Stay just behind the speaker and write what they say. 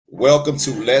Welcome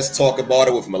to Let's Talk About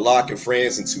It with Malak and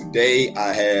Friends. And today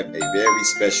I have a very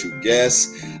special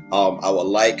guest. I would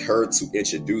like her to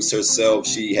introduce herself.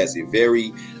 She has a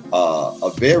very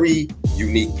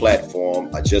unique platform.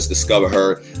 I just discovered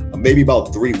her maybe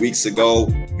about 3 weeks ago.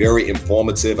 Very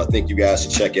informative. I think you guys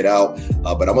should check it out.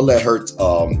 But I'm gonna let her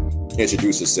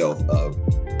introduce herself.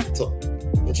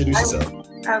 Introduce yourself.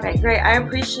 Okay, great. I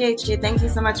appreciate you. Thank you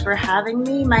so much for having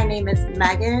me. My name is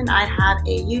Megan. I have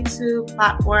a YouTube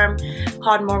platform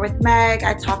called More with Meg.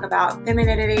 I talk about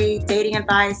femininity, dating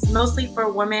advice, mostly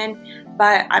for women,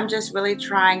 but I'm just really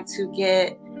trying to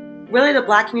get really the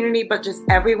Black community, but just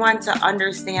everyone to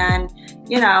understand,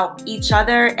 each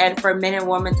other, and for men and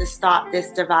women to stop this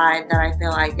divide that I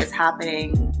feel like is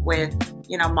happening with,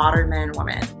 modern men and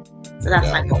women. So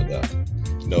that's my goal.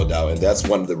 No doubt. And that's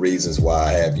one of the reasons why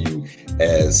I have you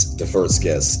as the first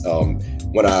guest.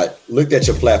 When I looked at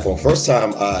your platform, first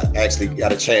time I actually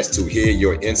got a chance to hear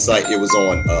your insight, it was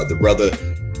on the brother.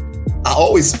 I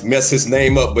always mess his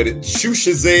name up, but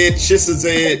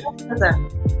Shishazed.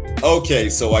 Okay,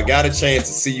 so I got a chance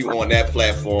to see you on that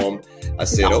platform. I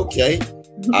said, okay,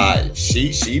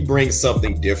 she brings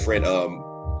something different.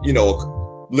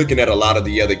 Looking at a lot of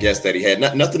the other guests that he had,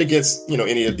 nothing against,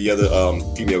 any of the other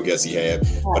female guests he had,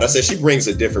 but I said, she brings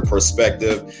a different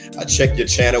perspective. I checked your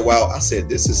channel out. I said,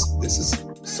 this is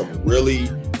some really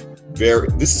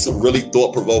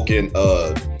thought-provoking,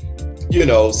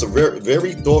 some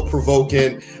very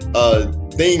thought-provoking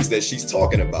things that she's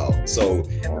talking about. So,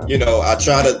 I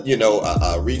try to,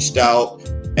 I reached out,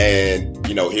 and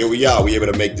here we are. We're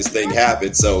able to make this thing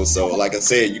happen. So like I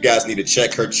said, you guys need to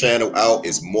check her channel out.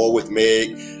 It's More with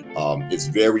Meg. It's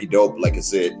very dope. Like I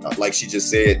said, like she just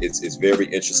said, it's very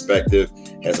introspective.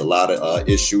 Has a lot of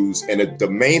issues. And the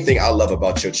main thing I love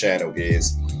about your channel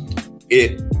is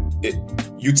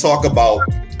you talk about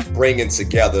bringing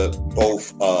together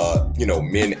both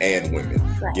men and women.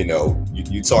 Right.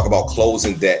 You talk about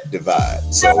closing that divide.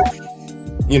 So.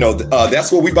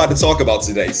 That's what we're about to talk about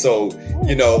today. So,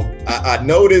 I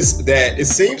noticed that it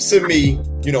seems to me,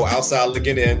 outside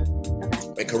looking in,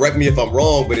 and correct me if I'm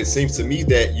wrong, but it seems to me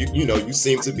that you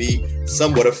seem to be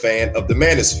somewhat a fan of the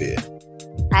manosphere.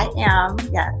 I am,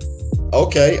 yes.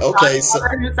 Okay. So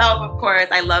himself, of course.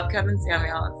 I love Kevin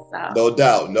Samuels. So. No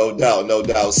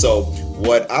doubt. So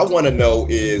what I want to know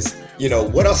is,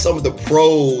 what are some of the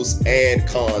pros and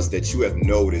cons that you have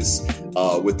noticed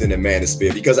within the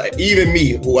manosphere? Because even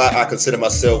me, who I consider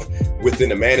myself within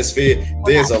the manosphere,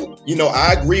 there's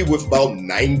I agree with about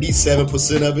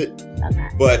 97% of it,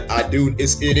 but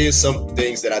it is some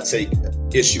things that I take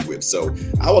issue with. So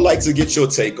I would like to get your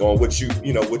take on what you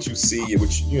see and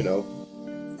what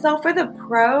So for the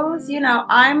pros,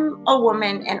 I'm a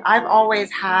woman and I've always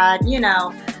had,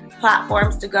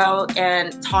 platforms to go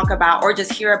and talk about or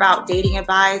just hear about dating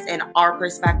advice and our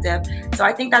perspective. So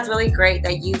I think that's really great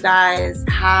that you guys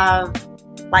have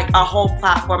like a whole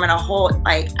platform and a whole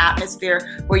atmosphere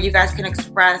where you guys can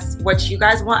express what you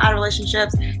guys want out of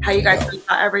relationships, how you guys feel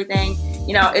about everything.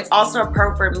 It's also a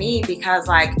pro for me because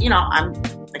I'm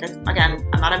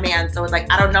not a man, so it's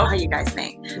I don't know how you guys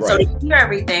think. Right. So to hear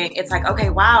everything, it's okay,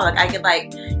 wow, I could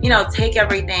take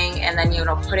everything and then,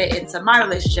 put it into my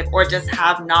relationship or just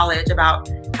have knowledge about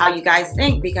how you guys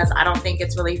think, because I don't think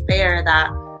it's really fair that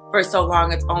for so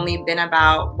long it's only been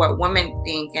about what women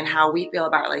think and how we feel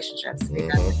about relationships,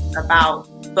 because it's about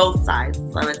both sides.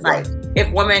 So it's if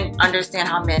women understand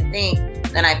how men think,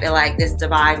 then I feel like this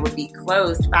divide would be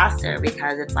closed faster,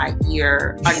 because it's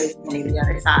you're understanding the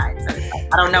other side. So it's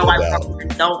I don't know why women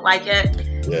don't like it.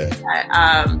 Yeah. But,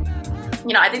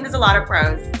 I think there's a lot of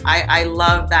pros. I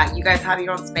love that you guys have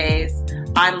your own space.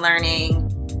 I'm learning.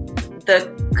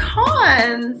 The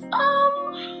cons,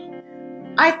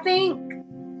 I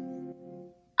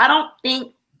don't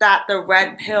think that the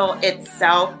red pill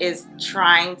itself is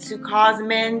trying to cause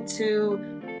men to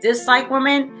dislike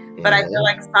women. But I feel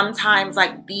like sometimes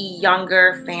the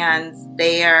younger fans,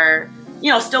 they are,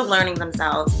 still learning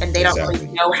themselves, and they don't really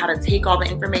know how to take all the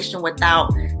information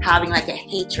without having a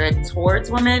hatred towards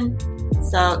women.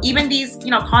 So even these,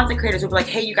 content creators will be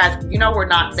hey, you guys, we're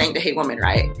not saying to hate women,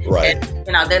 right? Right.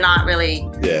 And, they're not really.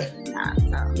 Yeah.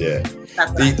 Yeah.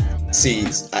 That's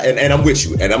and I'm with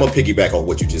you, and I'm gonna piggyback on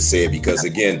what you just said, because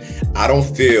again, I don't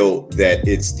feel that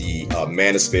it's the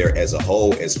manosphere as a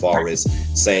whole, as far as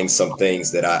saying some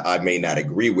things that I may not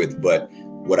agree with, but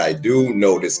what I do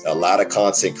notice, a lot of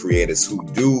content creators who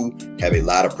do have a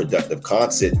lot of productive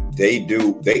content,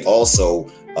 they also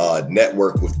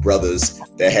network with brothers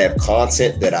that have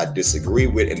content that I disagree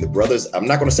with. And the brothers, I'm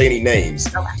not going to say any names,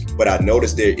 but I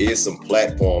noticed there is some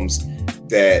platforms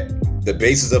that the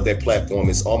basis of their platform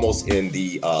is almost in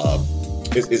the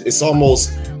it's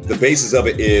almost the basis of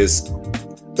it is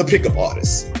the pickup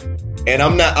artist. And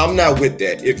I'm not with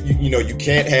that. If you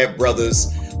can't have brothers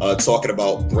talking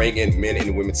about bringing men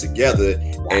and women together,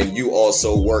 and you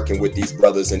also working with these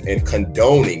brothers and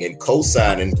condoning and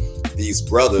co-signing these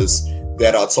brothers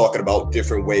that are talking about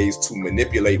different ways to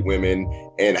manipulate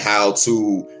women and how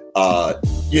to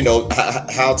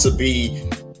how to be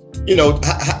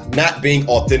not being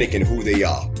authentic in who they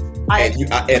are. I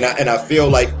feel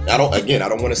like I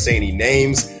don't want to say any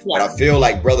names, but I feel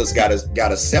like brothers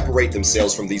gotta separate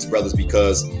themselves from these brothers,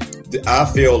 because I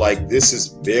feel like this is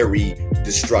very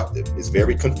destructive. It's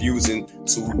very confusing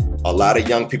to a lot of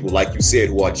young people, like you said,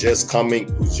 who are just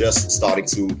starting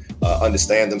to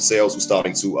understand themselves, who's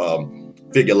starting to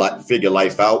figure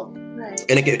life out, right.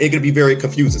 And it can be very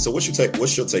confusing. So what's your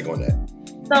take on that?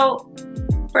 So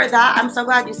for that, I'm so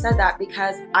glad you said that,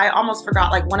 because I almost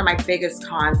forgot, like, one of my biggest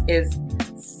cons is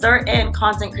certain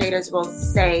content creators will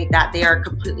say that they are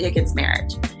completely against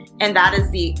marriage. And that is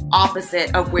the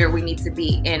opposite of where we need to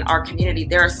be in our community.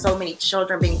 There are so many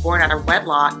children being born out of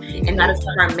wedlock, and that is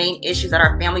one of our main issues, that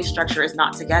our family structure is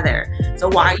not together. So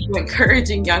why are you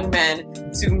encouraging young men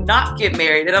to not get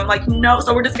married? And I'm like, no,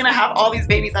 so we're just gonna have all these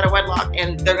babies out of wedlock,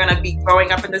 and they're gonna be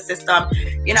growing up in the system,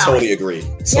 Totally agree.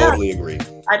 Agree.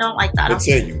 I don't like that. I'll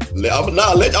tell you. I'm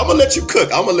gonna let you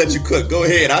cook. Go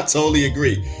ahead. I totally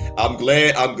agree. I'm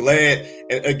glad.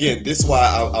 And again, this is why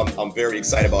I'm very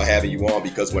excited about having you on,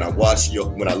 because when I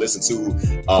listen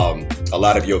to a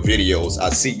lot of your videos,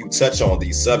 I see you touch on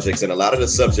these subjects, and a lot of the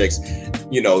subjects,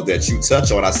 that you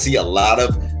touch on, I see a lot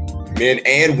of men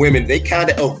and women, they kind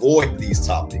of avoid these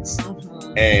topics.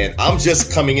 And I'm just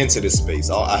coming into this space.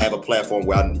 I have a platform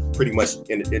where I pretty much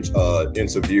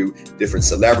interview different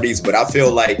celebrities, but I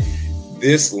feel like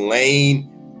this lane,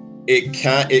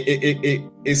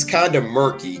 it's kind of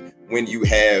murky when you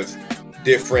have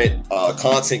different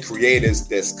content creators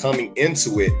that's coming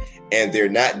into it, and they're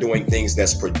not doing things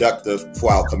that's productive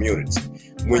for our community.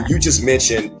 When you just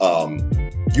mentioned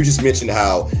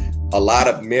how a lot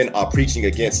of men are preaching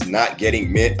against not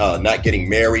getting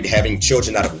married, having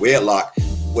children out of wedlock.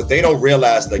 What they don't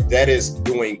realize, that is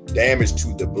doing damage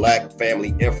to the Black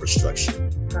family infrastructure.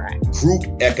 Correct. Group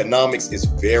economics is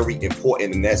very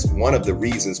important, and that's one of the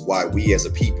reasons why we as a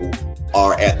people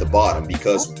are at the bottom,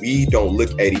 because we don't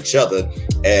look at each other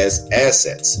as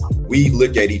assets. We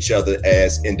look at each other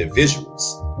as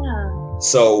individuals. Yeah.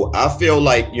 So I feel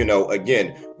like,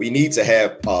 again, we need to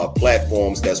have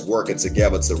platforms that's working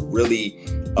together to really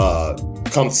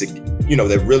come to,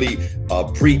 that really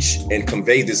preach and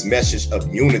convey this message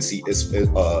of unity, as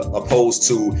opposed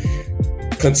to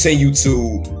continue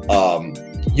to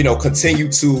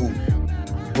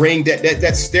bring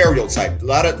that stereotype. A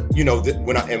lot of,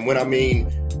 when I mean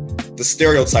the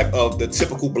stereotype of the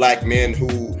typical Black man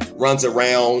who runs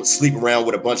around, sleep around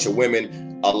with a bunch of women.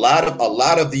 A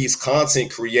lot of these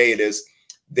content creators,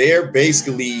 they're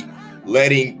basically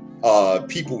letting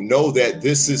people know that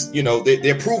this is,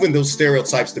 they're proving those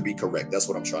stereotypes to be correct. That's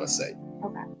what I'm trying to say.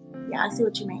 Okay. Yeah, I see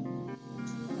what you mean.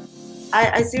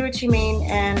 I see what you mean,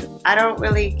 and I don't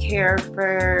really care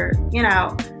for,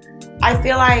 I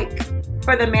feel like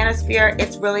for the manosphere,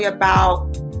 it's really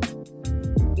about,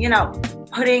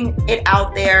 putting it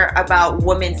out there about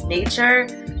women's nature.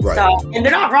 Right. So, and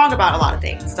they're not wrong about a lot of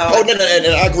things. So, no,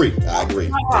 I agree.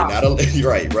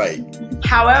 Right.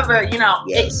 However,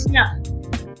 yes. It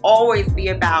can't always be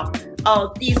about,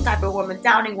 these type of women,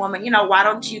 downing women. Why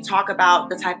don't you talk about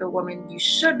the type of women you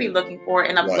should be looking for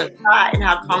in a flip side, and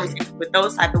have conversations with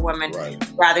those type of women,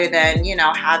 rather than,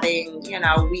 having,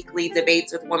 weekly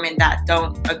debates with women that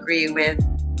don't agree with,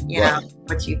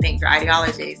 what you think, your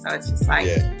ideology. So it's just like,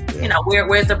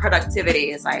 where's the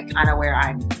productivity is like kind of where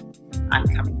I'm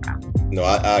coming from. No,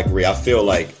 I agree. I feel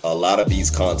like a lot of these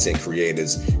content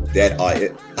creators that are, I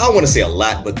don't want to say a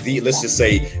lot, but let's just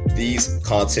say these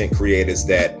content creators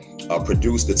that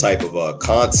produce the type of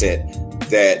content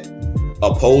that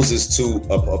opposes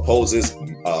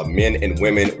men and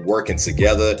women working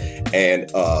together,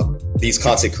 and these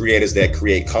content creators that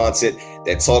create content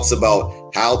that talks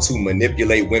about how to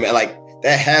manipulate women, like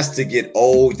that has to get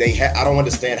old. I don't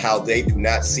understand how they do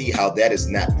not see how that is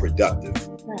not productive.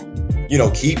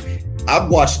 I've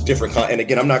watched different and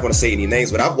again, I'm not going to say any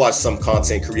names, but I've watched some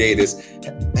content creators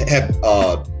have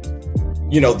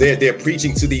they're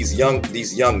preaching to these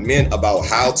young men about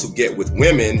how to get with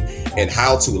women and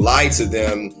how to lie to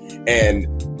them, and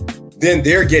then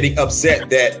they're getting upset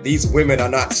that these women are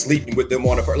not sleeping with them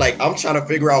on the first. Like, I'm trying to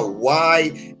figure out,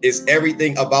 why is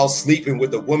everything about sleeping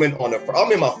with a woman on the first?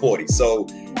 I'm in my 40s, so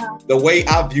the way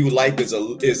I view life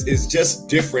is just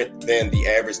different than the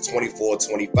average 24,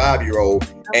 25-year-old.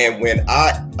 And when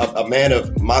a man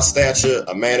of my stature,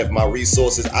 a man of my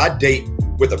resources, I date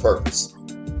with a purpose.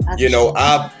 I've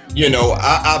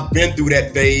been through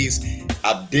that phase.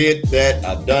 I did that.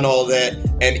 I've done all that.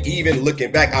 And even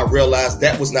looking back, I realized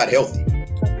that was not healthy.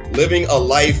 Living a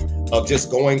life of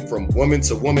just going from woman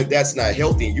to woman, that's not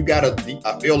healthy.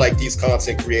 I feel like these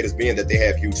content creators, being that they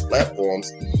have huge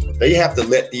platforms, they have to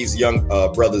let these young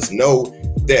brothers know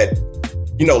that,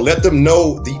 let them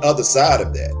know the other side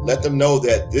of that. Let them know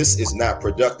that this is not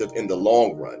productive in the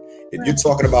long run. If you're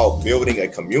talking about building a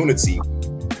community,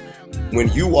 when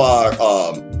you are,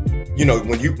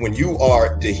 when you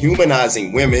are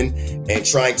dehumanizing women and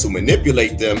trying to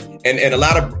manipulate them, and a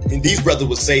lot of these brothers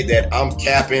would say that I'm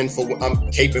caping for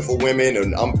women,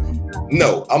 and I'm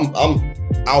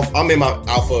in my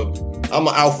alpha. I'm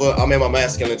an alpha. I'm in my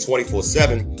masculine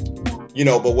 24/7.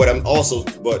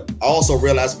 But I also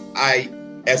realize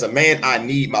as a man, I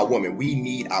need my woman. We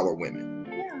need our women.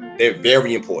 Yeah. They're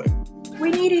very important. We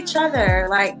need each other.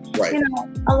 Like, right.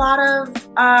 A lot of,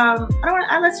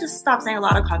 let's just stop saying a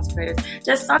lot of content creators.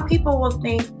 Just some people will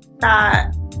think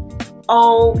that,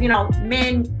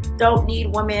 men don't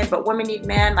need women, but women need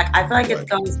men. Like, I feel like it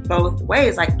goes both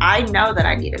ways. Like, I know that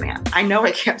I need a man. I know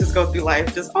I can't just go through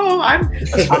life just, I'm a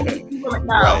strong woman.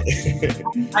 No.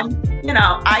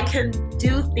 I can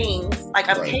do things, like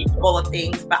I'm capable of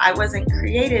things, but I wasn't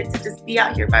created to just be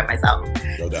out here by myself.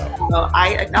 No doubt. So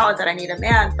I acknowledge that I need a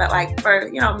man, but like for,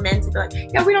 men to be like,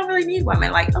 we don't really need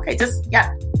women. Like, okay,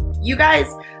 you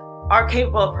guys are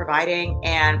capable of providing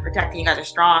and protecting. You guys are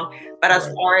strong. But as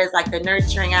far as like the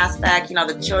nurturing aspect,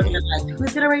 the children, like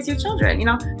who's going to raise your children?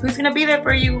 Who's going to be there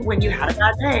for you when you had a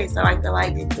bad day? So I feel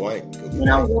like, Good point.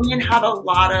 Women have a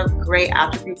lot of great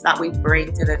attributes that we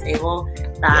bring to the table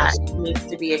that needs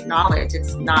to be acknowledged.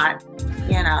 It's not,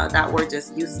 that we're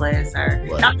just useless or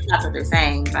not that that's what they're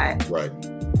saying, but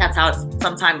that's how it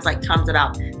sometimes like comes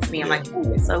about to me. I'm like,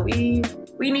 so we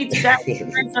need to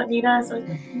friends don't need us.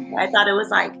 I thought it was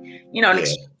like, an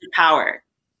exchange of power.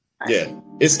 Yeah,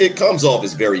 it comes off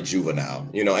as very juvenile,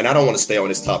 and I don't want to stay on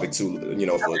this topic too,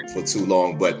 for too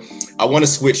long, but I want to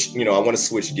switch,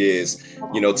 gears,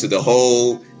 to the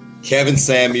whole Kevin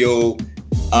Samuel,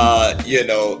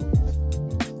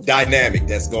 dynamic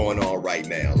that's going on right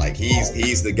now. Like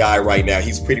he's the guy right now.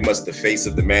 He's pretty much the face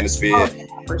of the manosphere.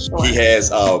 For sure. He has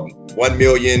 1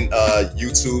 million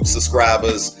YouTube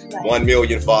subscribers, 1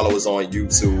 million followers on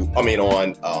YouTube. On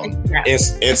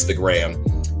Instagram.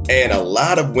 And a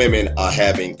lot of women are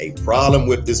having a problem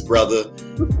with this brother.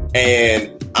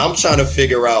 And I'm trying to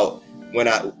figure out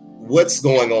what's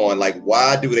going on. Like,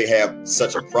 why do they have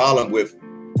such a problem with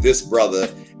this brother?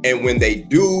 And when they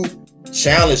do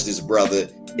challenge this brother,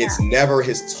 it's never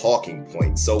his talking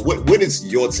point. So what is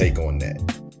your take on that?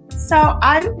 So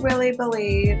I really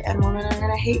believe, and women are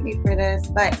going to hate me for this,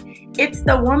 but it's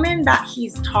the women that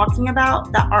he's talking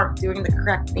about that aren't doing the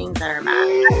correct things that are mad.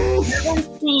 I've never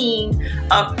seen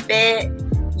a fit,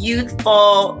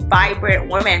 youthful, vibrant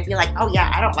woman be like, oh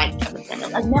yeah, I don't like Kevin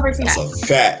Samuels. I've never seen that.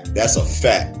 That's a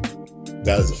fact.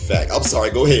 That is a fact. I'm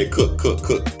sorry. Go ahead. Cook.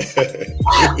 But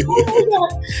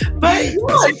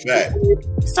that's a fact.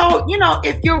 So,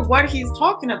 if you're what he's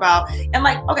talking about, and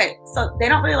like, okay, so they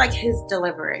don't really like his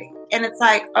delivery. And it's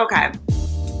like, okay,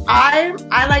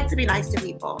 I like to be nice to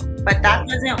people, but that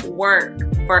doesn't work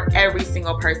for every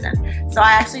single person. So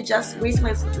I actually just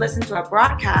recently listened to a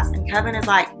broadcast, and Kevin is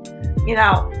like,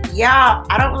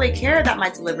 I don't really care that my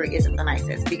delivery isn't the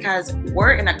nicest because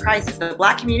we're in a crisis. The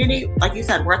Black community, like you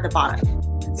said, we're at the bottom.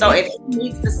 So if he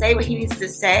needs to say what he needs to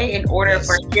say in order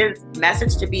for his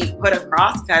message to be put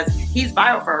across, because he's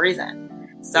viral for a reason.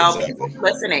 So people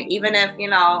listening, even if,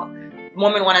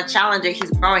 women want to challenge it,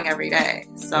 he's growing every day.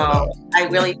 So I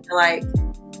really feel like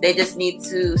they just need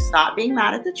to stop being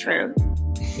mad at the truth.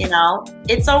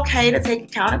 It's okay to take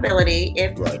accountability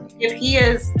if he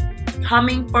is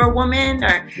coming for a woman,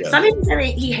 or some people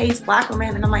say he hates Black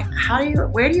women, and I'm like,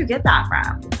 where do you get that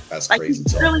from? That's like, crazy.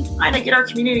 He's really trying to get our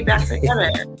community back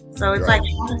together. So it's like,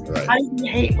 how do you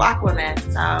hate Black women?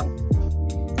 So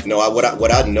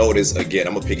what I noticed, again,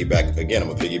 I'm gonna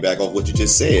piggyback off what you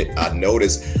just said. I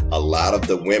noticed a lot of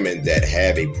the women that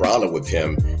have a problem with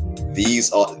him, it's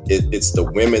the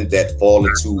women that fall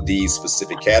into these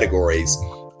specific categories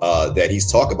that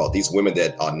he's talking about, these women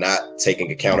that are not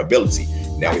taking accountability.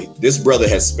 Now, this brother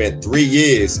has spent 3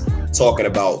 years talking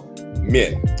about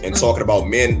men and talking about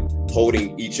men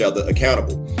holding each other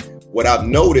accountable. What I've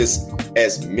noticed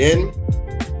as men,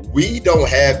 we don't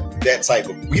have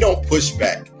that we don't push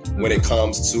back when it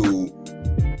comes to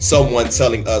someone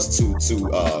telling us to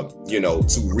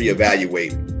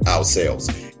reevaluate ourselves.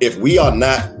 If we are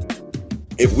not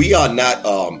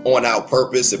on our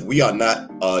purpose, if we are not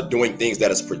doing things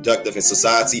that is productive in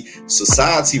society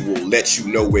will let you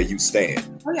know where you stand.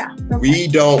 Oh yeah. Okay. We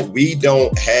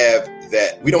don't have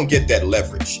that. We don't get that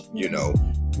leverage. We don't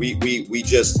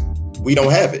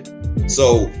have it. Mm-hmm.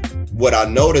 So what I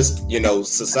noticed,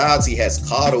 society has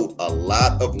coddled a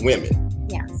lot of women.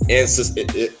 Yes. And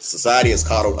society has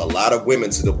coddled a lot of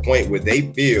women to the point where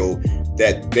they feel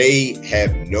that they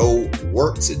have no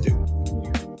work to do.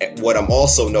 What I'm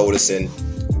also noticing,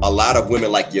 a lot of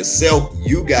women like yourself,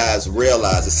 you guys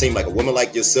realize, it seems like a woman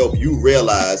like yourself, you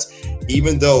realize,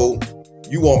 even though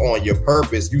you are on your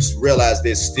purpose, you realize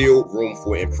there's still room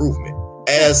for improvement.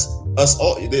 As us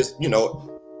all, there's,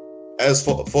 as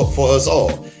for us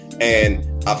all. And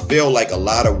I feel like a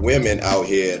lot of women out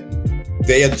here,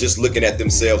 they are just looking at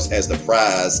themselves as the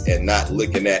prize and not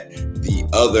looking at the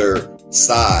other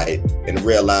side and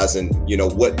realizing,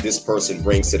 what this person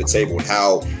brings to the table and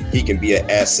how he can be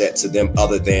an asset to them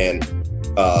other than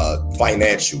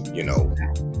financial,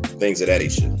 things of that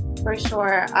nature. For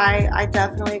sure. I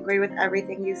definitely agree with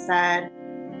everything you said.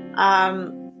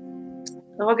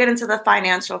 We'll get into the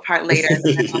financial part later.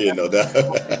 They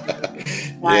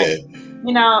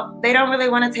don't really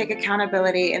want to take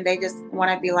accountability, and they just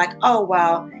want to be like, oh,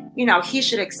 well, he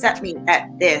should accept me at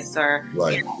this, or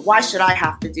right. Why should I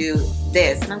have to do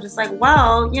this? And I'm just like,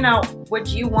 well, would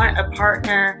you want a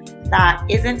partner that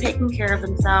isn't taking care of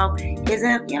himself,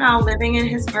 isn't, living in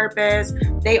his purpose?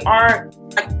 They are,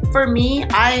 like, for me,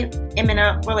 I am in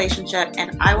a relationship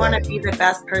and I want to be the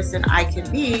best person I can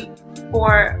be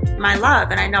for my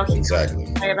love. And I know he's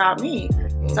going to say about me.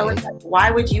 Mm-hmm. So it's like,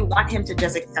 why would you want him to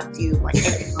just accept you like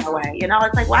in a way?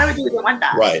 It's like, why would you even want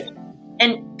that? Right.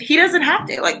 And he doesn't have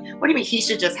to. Like, what do you mean he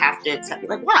should just have to accept you?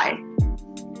 Like, why?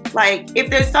 Like, if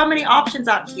there's so many options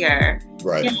out here,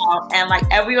 right. And like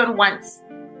everyone wants,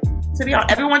 to be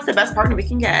honest, everyone wants the best partner we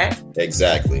can get.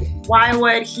 Exactly. Why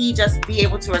would he just be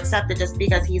able to accept it just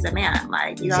because he's a man?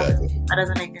 Like, that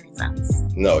doesn't make any sense.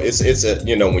 No, it's a,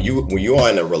 when you are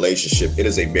in a relationship, it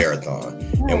is a marathon.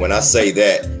 Yeah. And when I say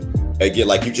that, again,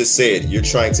 like you just said, you're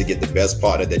trying to get the best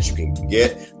partner that you can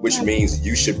get, which means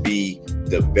you should be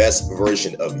the best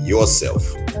version of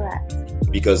yourself. Correct.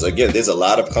 Because again, there's a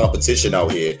lot of competition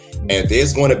out here, and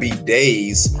there's going to be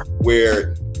days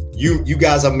where you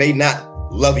guys may not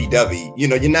lovey-dovey.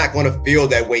 You're not going to feel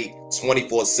that way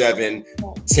 24/7,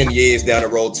 10 years down the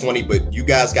road, 20, but you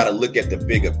guys got to look at the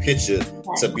bigger picture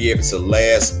to be able to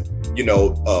last,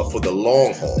 for the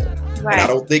long haul. Right. And I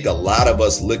don't think a lot of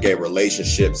us look at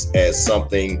relationships as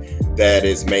something that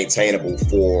is maintainable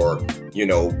for,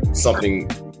 something,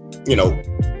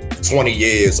 20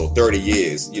 years or 30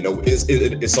 years.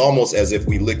 It's almost as if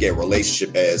we look at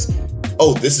relationship as,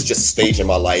 oh, this is just a stage in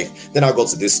my life. Then I'll go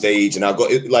to this stage and I'll go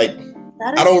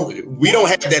we don't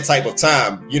have that type of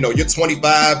time. You're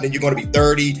 25, then you're going to be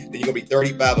 30, then you're going to be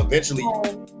 35 eventually.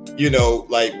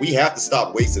 We have to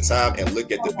stop wasting time and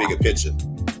look at the bigger picture.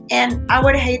 And I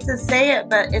would hate to say it,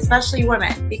 but especially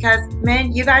women, because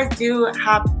men, you guys do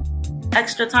have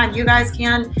extra time. You guys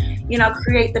can,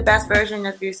 create the best version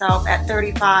of yourself at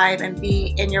 35 and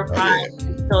be in your prime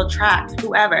and still attract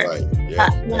whoever. Right. Yeah.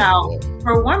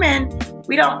 For women,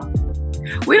 we don't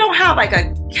have like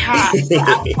a cap as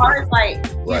far as like,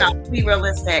 to be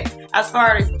realistic, as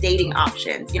far as dating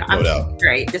options. I'm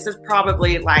great. This is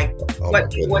probably like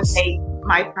what would take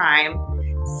my prime.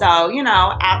 So,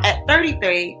 at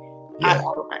 33,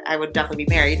 I would definitely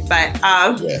be married, but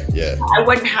I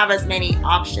wouldn't have as many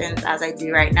options as I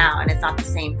do right now. And it's not the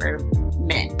same for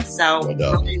men. So we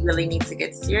really need to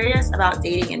get serious about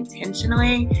dating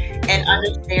intentionally and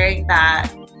understanding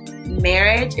that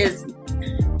marriage is,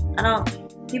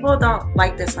 people don't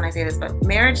like this when I say this, but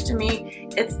marriage to me,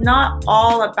 it's not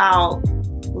all about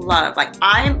love. Like,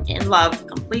 I'm in love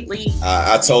completely.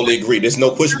 I totally agree. There's no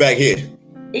pushback here.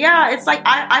 Yeah, it's like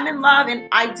I'm in love and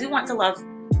I do want to love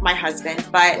my husband,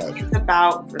 but it's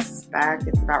about respect,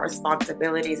 it's about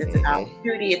responsibilities, it's about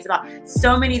duty, it's about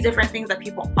so many different things that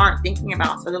people aren't thinking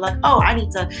about. So they're like, oh, I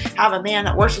need to have a man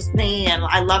that worships me and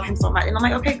I love him so much. And I'm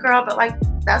like, okay, girl, but like,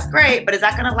 that's great, but is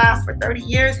that going to last for 30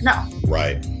 years? No.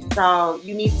 Right. So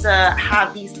you need to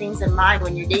have these things in mind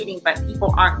when you're dating, but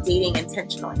people aren't dating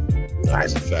intentionally.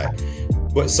 That's a fact.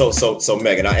 But so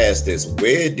Megan, I asked this,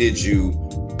 when did you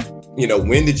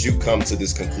come to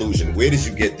this conclusion? Where did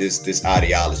you get this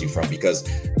ideology from? Because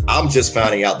I'm just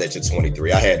finding out that you're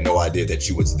 23. I had no idea that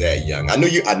you was that young. I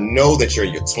know that you're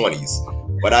in your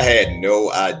 20s, but I had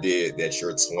no idea that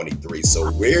you're 23. So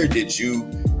where did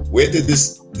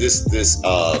this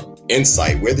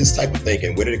insight? Where this type of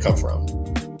thinking, where did it come from?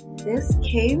 This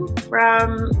came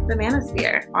from the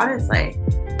manosphere, honestly.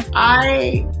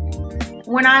 I'm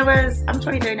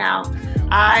 23 now.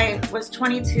 I was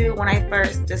 22 when I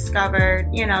first discovered,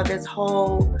 this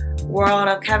whole world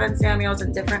of Kevin Samuels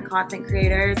and different content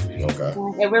creators. Okay.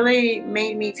 And it really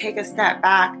made me take a step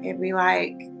back and be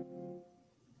like,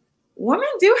 women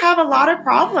do have a lot of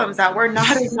problems that we're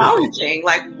not acknowledging.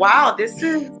 Like, wow, this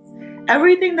is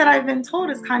everything that I've been told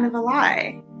is kind of a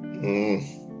lie.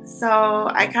 So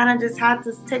I kind of just had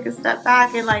to take a step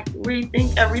back and like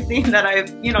rethink everything that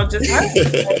I've, just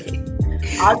heard.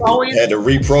 I've always had to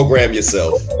reprogram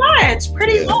yourself.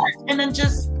 Pretty much. And then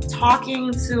just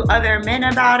talking to other men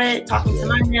about it, talking to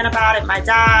my man about it, my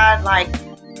dad,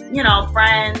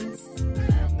 friends.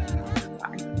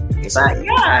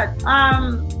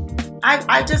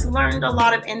 I just learned a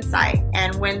lot of insight.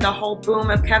 And when the whole boom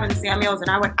of Kevin Samuels, and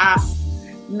I would ask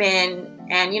men,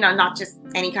 and not just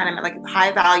any kind of like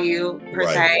high value per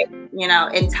se,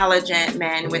 intelligent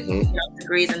men with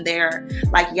degrees, and they're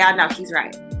like, he's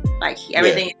right. Like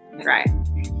everything is right.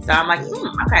 So I'm like,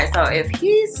 okay. So if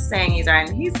he's saying he's right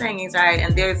and he's saying he's right,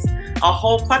 and there's a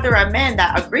whole plethora of men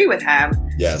that agree with him,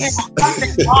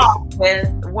 something's wrong with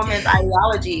women's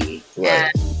ideology.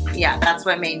 Right. And that's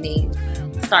what made me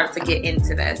start to get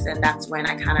into this, and that's when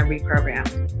I kind of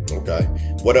reprogrammed. Okay.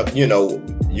 What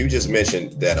you just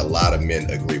mentioned that a lot of men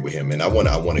agree with him, and I want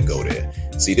to go there.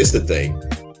 See, this is the thing.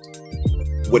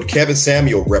 What Kevin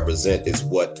Samuel represent is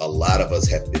what a lot of us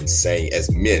have been saying as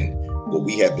men, what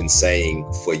we have been saying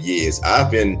for years.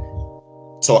 I've been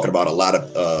talking about a lot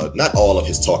of, not all of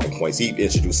his talking points. He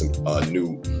introduced some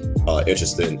new,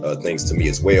 interesting things to me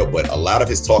as well. But a lot of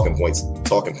his talking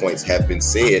points have been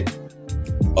said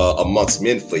amongst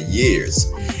men for years.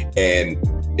 And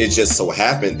it just so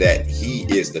happened that he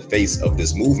is the face of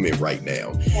this movement right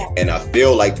now. And I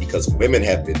feel like because women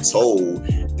have been told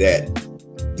that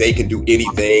they can do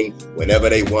anything whenever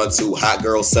they want to, hot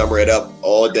girl summer it up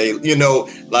all day,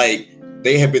 like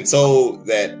they have been told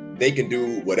that they can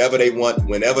do whatever they want,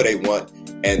 whenever they want,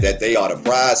 and that they are the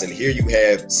prize. And here you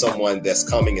have someone that's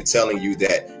coming and telling you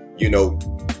that,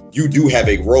 you do have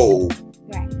a role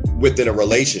within a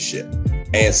relationship.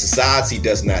 And society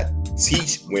does not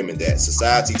teach women that.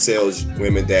 Society tells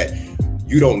women that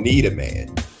you don't need a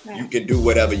man. You can do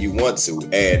whatever you want to.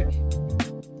 And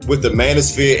with the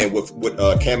manosphere and with what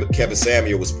Kevin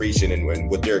Samuel was preaching, and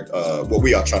what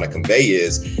we are trying to convey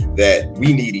is that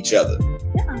we need each other.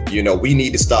 We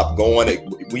need to stop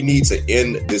we need to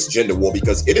end this gender war,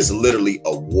 because it is literally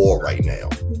a war right now.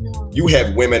 You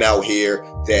have women out here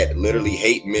that literally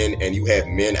hate men, and you have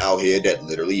men out here that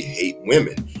literally hate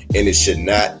women. And it should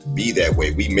not be that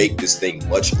way. We make this thing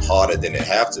much harder than it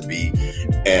have to be.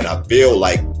 And I feel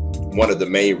like one of the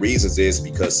main reasons is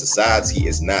because society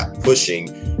is not pushing,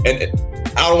 and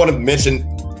I don't want to mention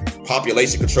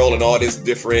population control and all this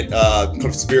different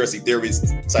conspiracy theories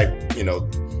type,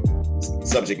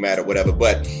 subject matter, whatever.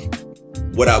 But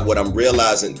what I'm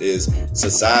realizing is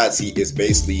society is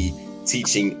basically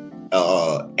teaching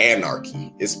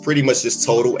anarchy. It's pretty much just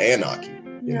total anarchy,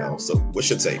 you know. So what's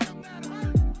your take?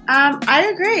 I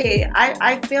agree.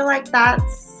 I feel like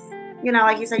that's,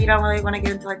 like you said, you don't really want to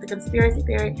get into like the conspiracy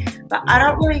theory, but I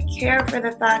don't really care for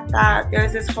the fact that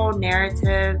there's this whole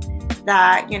narrative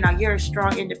that, you're a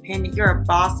strong, independent, you're a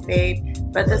boss babe,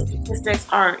 but the statistics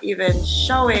aren't even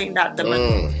showing that the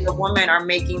women are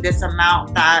making this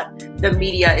amount that the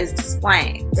media is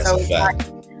displaying. That's so a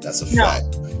fact. That's a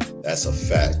fact. That's a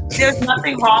fact. There's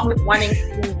nothing wrong with wanting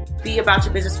to be about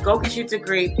your business. Go get your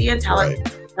degree, be intelligent.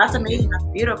 Right. That's amazing. That's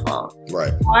beautiful.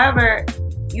 Right. However,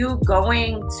 you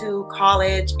going to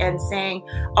college and saying,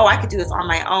 oh, I could do this on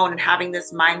my own, and having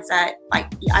this mindset,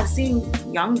 like I've seen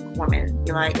young women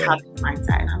have this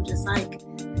mindset, and I'm just like,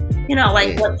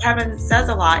 what Kevin says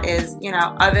a lot is,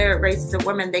 other races of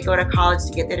women, they go to college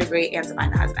to get their degree and to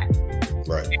find a husband.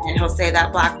 Right. And he'll say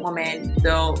that Black women,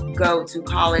 they'll go to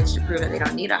college to prove that they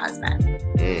don't need a husband.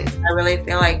 I really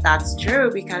feel like that's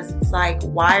true, because it's like,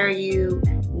 why are you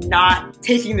not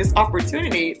taking this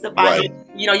opportunity to find,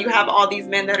 you have all these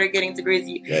men that are getting degrees.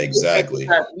 Exactly.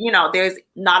 There's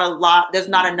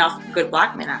not enough good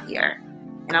Black men out here.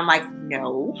 And I'm like,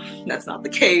 no, that's not the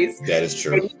case. That is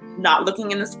true. You're not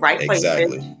looking in the right places.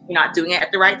 You're not doing it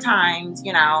at the right times,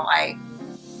 like,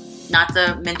 not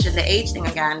to mention the age thing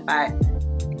again, but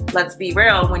let's be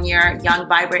real, when you're young,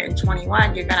 vibrant, and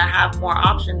 21, you're gonna have more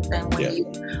options than when you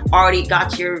already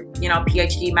got your,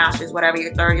 PhD, master's, whatever,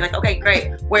 you're 30. You're like, okay,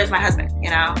 great, where's my husband?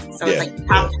 So it's like you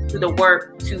have to do the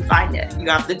work to find it. You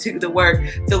have to do the work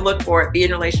to look for it, be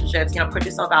in relationships, put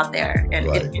yourself out there. And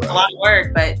it's a lot of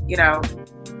work, but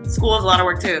school is a lot of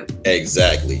work too.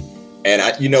 Exactly. And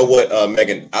you know what,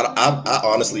 Megan, I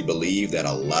honestly believe that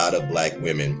a lot of Black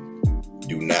women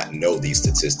do not know these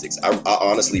statistics. I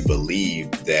honestly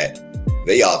believe that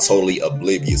they are totally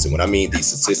oblivious. And when I mean these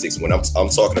statistics, when I'm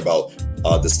talking about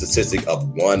the statistic of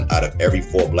 1 out of every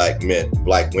 4 Black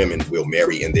women will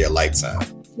marry in their lifetime.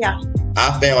 Yeah.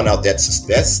 I found out that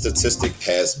statistic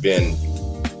has been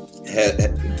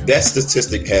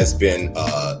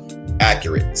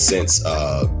accurate since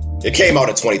it came out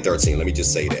in 2013. Let me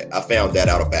just say that. I found that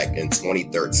out back in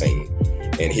 2013.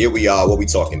 And here we are, what we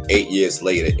talking 8 years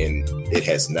later, and it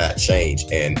has not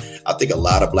changed. And I think a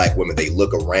lot of Black women, they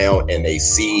look around and they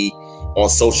see on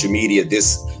social media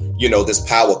this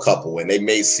power couple, and they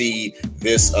may see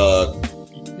this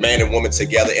man and woman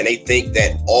together, and they think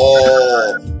that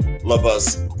all of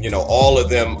us, all of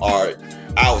them are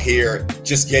out here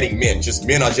just getting men.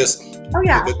 Men are just,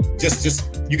 just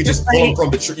you could just pull them from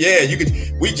the tree. Yeah,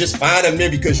 we just find them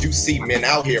men because you see men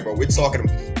out here, but we're talking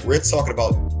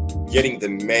about getting the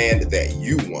man that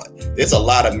you want. There's a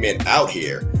lot of men out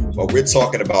here, but we're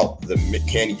talking about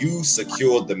can you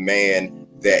secure the man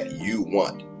that you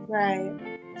want? Right.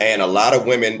 And a lot of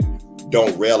women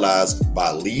don't realize,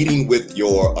 by leading with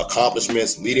your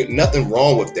accomplishments, nothing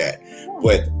wrong with that.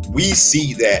 But we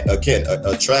see that, again,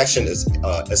 attraction is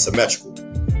asymmetrical.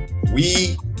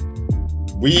 We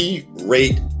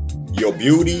rate your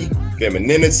beauty,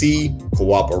 femininity,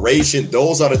 cooperation.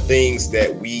 Those are the things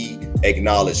that we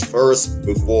acknowledge first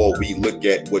before we look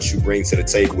at what you bring to the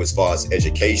table as far as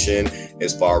education,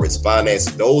 as far as finance.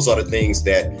 Those are the things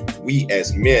that we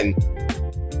as men,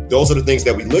 those are the things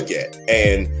that we look at.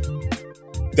 And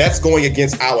that's going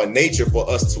against our nature for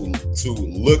us to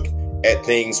look at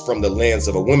things from the lens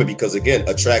of a woman, because again,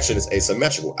 attraction is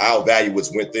asymmetrical. Our value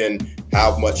is within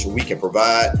how much we can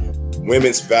provide.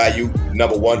 Women's value,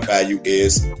 number one value,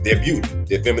 is their beauty,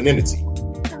 their femininity.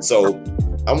 So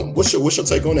what's your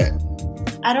take on that?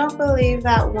 I don't believe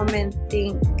that women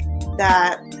think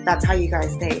that that's how you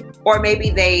guys date. Or maybe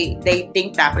they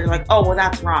think that, but they're like, oh, well,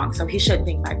 that's wrong, so he shouldn't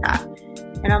think like that.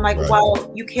 And I'm like,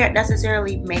 well, you can't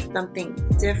necessarily make them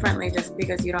think differently just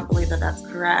because you don't believe that that's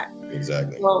correct.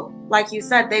 Exactly. Well, like you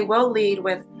said, they will lead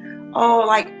with,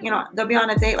 they'll be on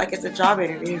a date like it's a job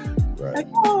interview. Right. Like,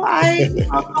 oh, I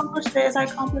accomplished this, I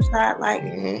accomplished that. Like,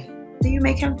 do you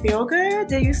make him feel good?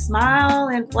 Do you smile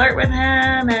and flirt with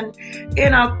him? And,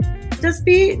 just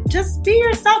be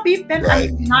yourself, be feminine. Right.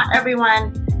 I mean, not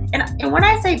everyone. And when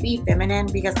I say be feminine,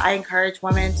 because I encourage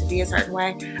women to be a certain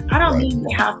way, I don't mean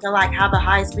they have to have a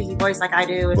high squeaky voice like I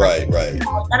do.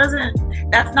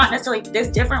 And that's not necessarily, there's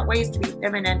different ways to be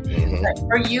feminine. But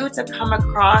for you to come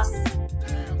across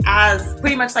as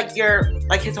pretty much like you're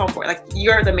like his homeboy, like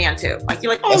you're the man too. Like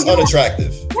you're like, oh, that's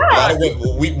unattractive. Yeah.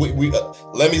 We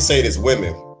let me say this,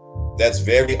 women, that's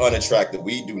very unattractive.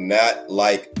 We do not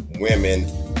like women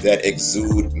that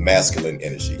exude masculine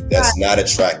energy. That's not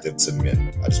attractive to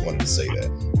men. I just wanted to say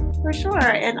that. For sure.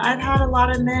 And I've had a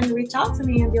lot of men reach out to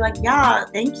me and be like, yeah,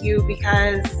 thank you,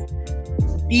 because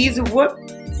these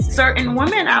certain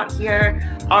women out here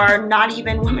are not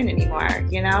even women anymore.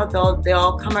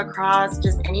 They'll come across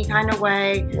just any kind of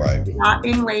way, not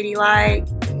being ladylike.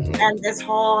 And this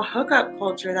whole hookup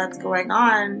culture that's going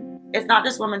on, it's not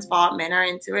just women's fault. Men are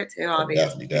into it too,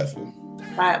 obviously. Definitely.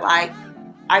 But I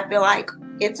feel like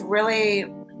it's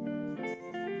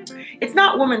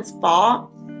not women's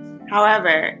fault.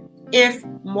 However, if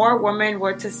more women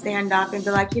were to stand up and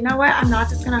be like, you know what, I'm not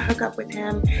just going to hook up with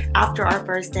him after our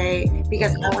first date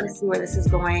because I want to see where this is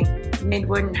going, men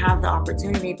wouldn't have the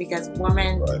opportunity, because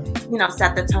women,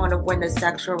 set the tone of when the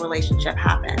sexual relationship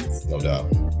happens. No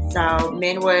doubt. So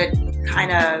men would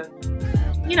kind of,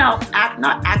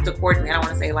 act accordingly. I don't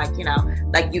want to say like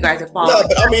you guys are following. No,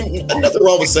 but I mean, nothing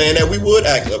wrong with saying that. We would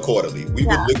act accordingly. We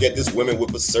would look at this woman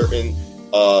with a certain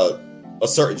of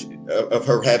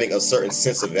her having a certain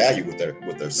sense of value with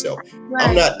herself.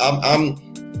 Right.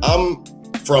 I'm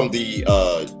from the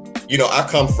I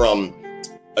come from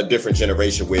a different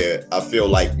generation where I feel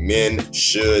like men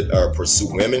should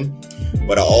pursue women,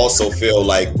 but I also feel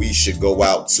like we should go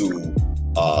out to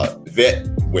vet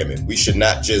women. We should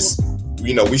not just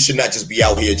be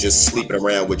out here just sleeping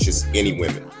around with just any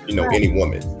women, any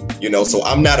woman. So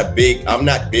I'm not big on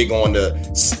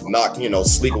the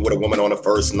sleeping with a woman on the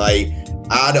first night.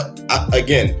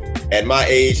 Again, at my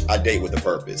age, I date with a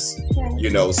purpose. Okay. You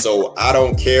know, so I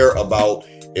don't care about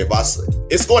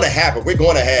it's going to happen. We're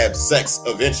going to have sex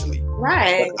eventually.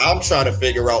 Right. But I'm trying to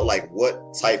figure out like what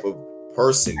type of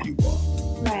person you are.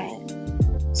 Right.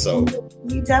 So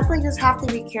you definitely just have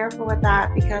to be careful with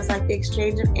that, because like the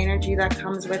exchange of energy that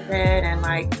comes with it, and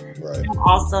like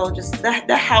also just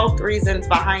the health reasons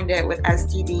behind it with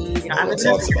STDs. You know,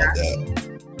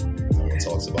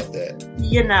 talks about that.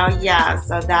 You know, yeah.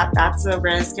 So that's a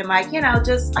risk, and like, you know,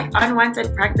 just like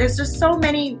unwanted pregnancy. There's just so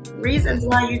many reasons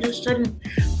why you just shouldn't.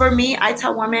 For me, I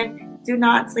tell women, do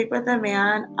not sleep with a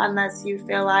man unless you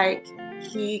feel like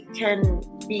he can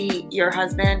be your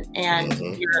husband and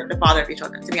you're the father of your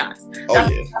children. To be honest,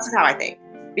 that's how I think.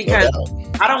 Because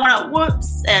I don't want to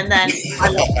whoops and then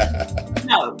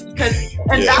no, because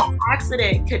that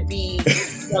accident could be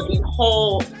the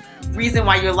whole reason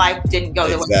why your life didn't go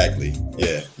the way. Exactly.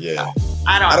 Yeah.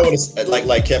 I don't understand,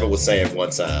 like Kevin was saying one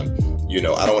time, you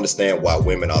know, I don't understand why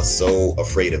women are so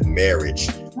afraid of marriage,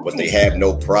 but they have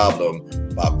no problem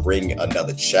by bringing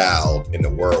another child in the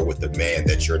world with a man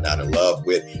that you're not in love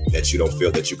with, that you don't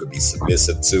feel that you could be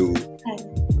submissive to.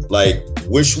 Like,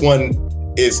 which one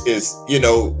is you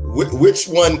know, which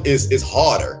one is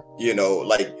harder? You know,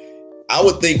 like, I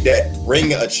would think that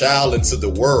bringing a child into the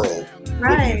world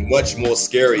would be much more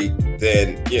scary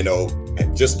than, you know,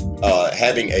 just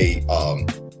having a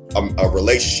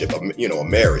relationship, you know, a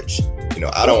marriage. You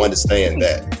know, I don't understand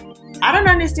that. I don't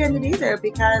understand it either,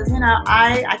 because, you know,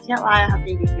 I can't lie, I have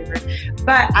baby fever,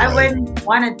 but I wouldn't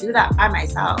want to do that by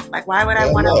myself. Like, why would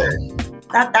I want to?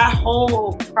 That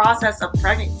whole process of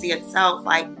pregnancy itself,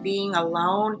 like being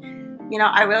alone, you know,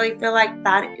 I really feel like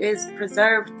that is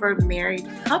preserved for married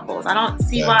couples. I don't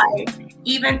see why,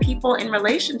 even people in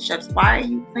relationships, why are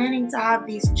you planning to have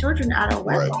these children out of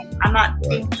wedlock? I'm not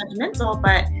being judgmental,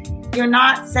 but you're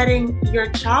not setting your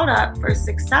child up for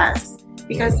success,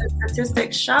 because the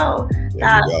statistics show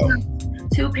that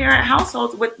two-parent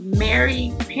households with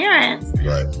married parents,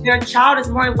 their child is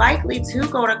more likely to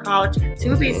go to college,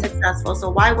 to be successful. So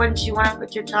why wouldn't you want to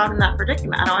put your child in that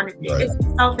predicament? I don't understand.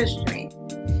 It's selfish to me.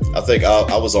 I think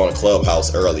I was on a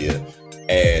Clubhouse earlier,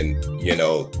 and, you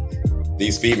know,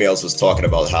 these females was talking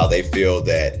about how they feel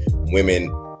that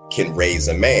women can raise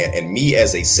a man. And me,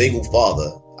 as a single father,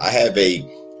 I have a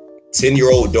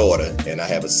 10-year-old daughter and I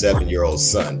have a 7-year-old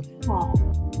son.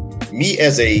 Me,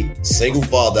 as a single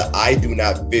father, I do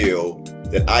not feel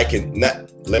that I can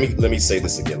not. Let me say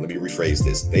this again. Let me rephrase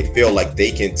this. They feel like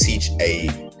they can teach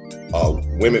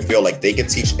women feel like they can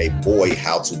teach a boy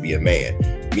how to be a man.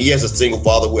 Me, as a single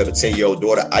father who have a 10-year-old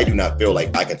daughter, I do not feel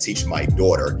like I can teach my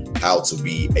daughter how to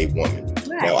be a woman.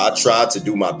 Now, I tried to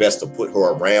do my best to put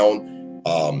her around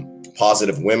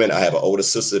positive women. I have an older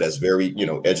sister that's very, you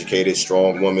know, educated,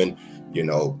 strong woman, you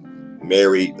know,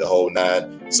 married, the whole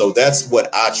nine. So that's what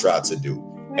I try to do.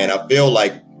 And I feel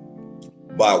like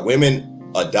by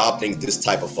women adopting this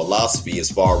type of philosophy, as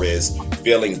far as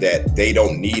feeling that they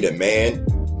don't need a man,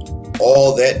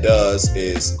 all that does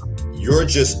is you're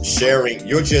just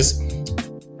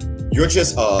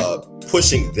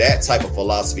pushing that type of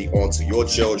philosophy onto your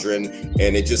children,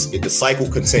 and the cycle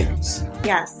continues.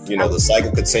 Yes. You know, the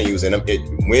cycle continues. And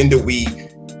when do we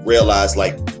realize,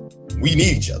 like, we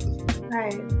need each other?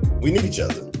 Right. We need each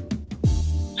other.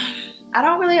 I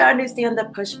don't really understand the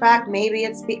pushback. Maybe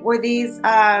were these,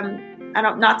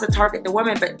 not to target the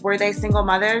women, but were they single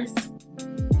mothers?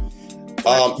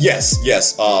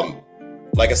 Yes.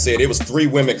 Like I said, it was 3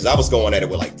 women, because I was going at it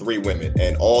with like 3 women,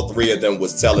 and all 3 of them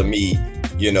was telling me,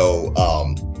 you know,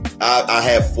 I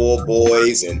have 4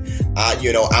 boys, and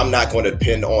I'm not going to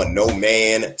depend on no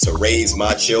man to raise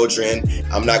my children.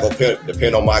 I'm not going to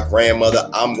depend on my grandmother.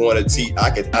 I'm going to teach.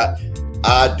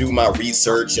 I do my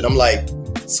research, and I'm like,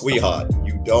 sweetheart,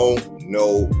 you don't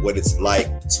know what it's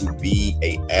like to be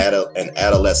an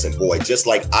adolescent boy, just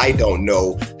like I don't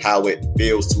know how it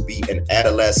feels to be an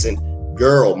adolescent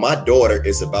girl. My daughter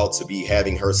is about to be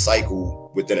having her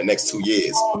cycle within the next 2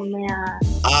 years. Oh man.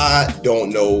 I don't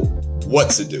know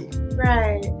what to do.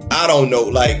 Right. I don't know.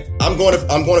 Like, I'm going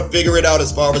to figure it out,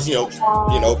 as far as,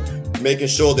 making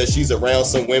sure that she's around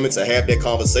some women to have that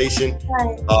conversation.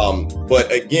 Right.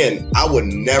 But again, I would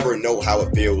never know how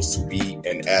it feels to be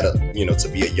to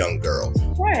be a young girl.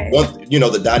 Right.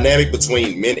 The dynamic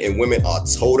between men and women are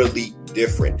totally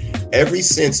different. Ever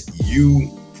since you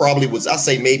probably was, I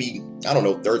say maybe,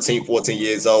 13, 14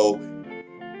 years old,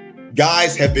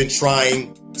 guys have been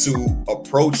trying to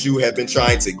approach you, have been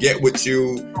trying to get with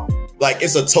you. Like,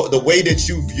 it's the way that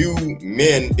you view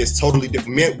men is totally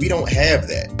different. Men, we don't have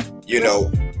that. You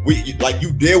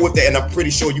deal with that, and I'm pretty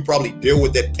sure you probably deal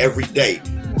with that every day.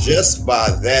 Just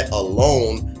by that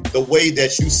alone, the way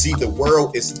that you see the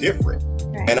world is different.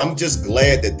 Right. And I'm just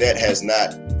glad that has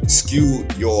not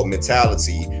skewed your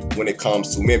mentality when it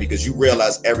comes to men, because you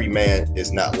realize every man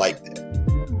is not like that.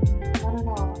 Not at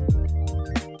all.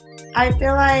 I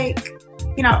feel like,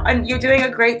 and you're doing a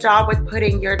great job with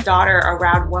putting your daughter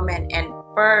around women. And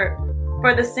for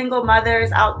the single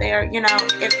mothers out there,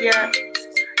 if you're...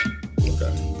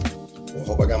 Okay. Well,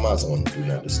 hope I got mine on Do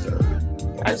Not Disturb.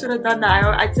 I should have done that.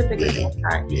 I typically don't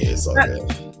try. Yeah, it's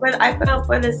okay. But I feel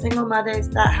for the single mothers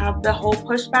that have the whole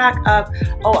pushback of,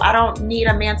 oh, I don't need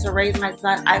a man to raise my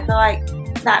son. I feel like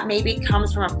that maybe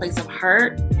comes from a place of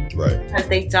hurt. Right. Because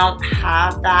they don't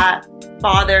have that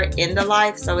father in the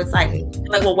life. So it's like,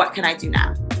 well, what can I do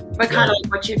now? But kind of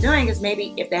like what you're doing is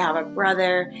maybe if they have a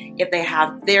brother, if they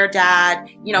have their dad,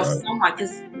 someone,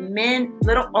 because men,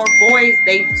 little or boys,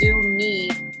 they do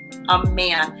need a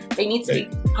man. They need to be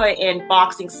put in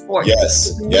boxing sports.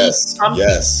 Yes.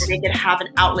 They can have an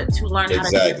outlet to learn how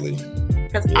to do it.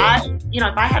 Because if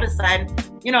I had a son,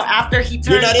 after he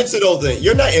turned... You're not into those things.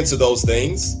 You're not into those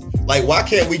things. Like, why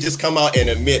can't we just come out and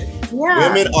admit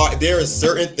there are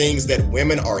certain things that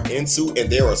women are into and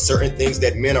there are certain things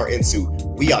that men are into.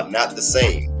 We are not the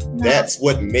same. No. That's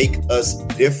what make us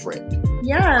different.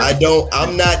 Yeah.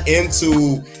 I'm not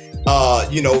into,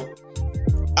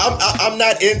 I'm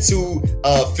not into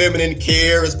feminine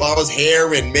care as far as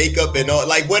hair and makeup and all,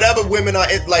 like whatever women are,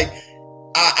 it's like,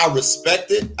 I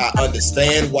respect it. I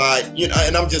understand why,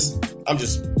 and I'm just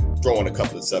throwing a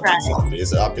couple of subjects out there.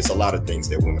 It's a lot of things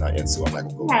that women are into. I'm not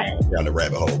going to go down the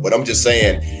rabbit hole, but I'm just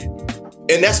saying,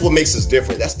 and that's what makes us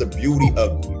different. That's the beauty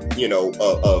of,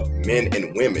 of men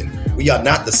and women. We are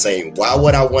not the same. Why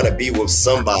would I want to be with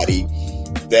somebody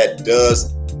that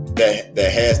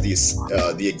has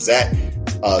the exact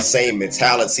same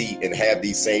mentality and have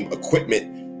the same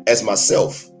equipment as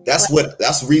myself? That's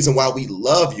the reason why we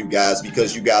love you guys,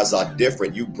 because you guys are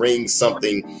different. You bring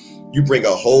a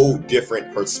whole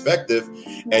different perspective,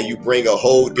 and you bring a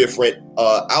whole different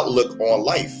outlook on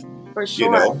life. For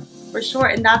sure. For sure.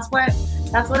 And that's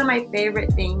one of my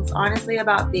favorite things, honestly,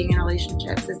 about being in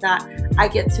relationships, is that I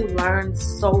get to learn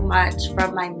so much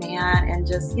from my man. And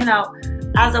just,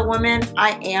 as a woman,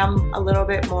 I am a little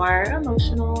bit more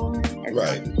emotional.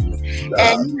 Right.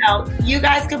 And, you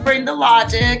guys can bring the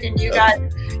logic, and you guys,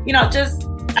 just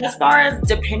as far as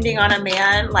depending on a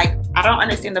man, like, I don't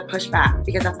understand the pushback,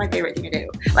 because that's my favorite thing to do.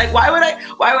 Like, why would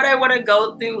I want to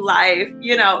go through life,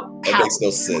 That makes no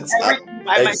sense.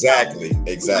 Exactly.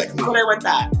 Why would I want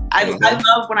that? I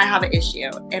love when I have an issue,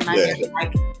 and my man's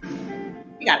like,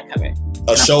 you got it covered.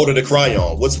 A shoulder to cry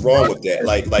on. What's wrong with that?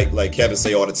 Like Kevin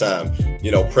say all the time,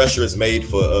 pressure is made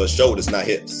for shoulders, not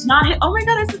hips. Not hip. Oh my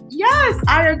God. Yes,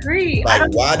 I agree.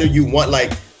 Like, why do you want,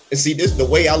 and see, this is the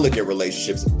way I look at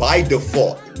relationships by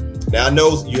default. Now, I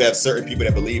know you have certain people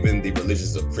that believe in the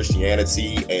religions of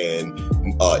Christianity and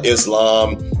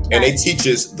Islam, and they teach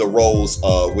us the roles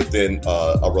within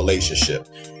a relationship.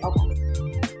 Okay.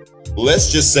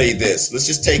 Let's just say this. Let's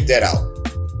just take that out.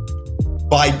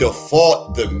 By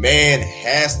default, the man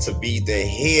has to be the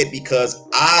head, because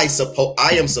I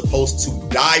am supposed to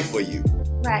die for you.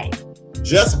 Right.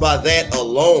 Just by that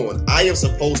alone, I am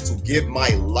supposed to give my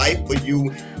life for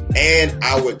you and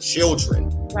our children.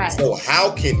 Right. So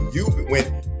how can you,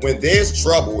 when there's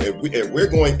trouble,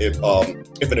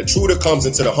 if an intruder comes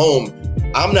into the home,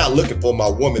 I'm not looking for my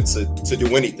woman to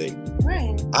do anything.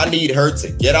 Right. I need her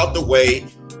to get out the way,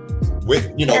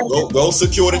 with go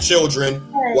secure the children,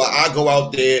 while I go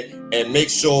out there and make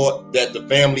sure that the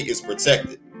family is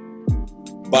protected.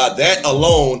 By that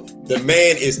alone, the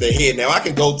man is the head. Now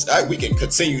we can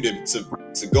continue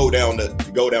to go down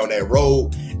that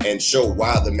road and show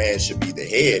why the man should be the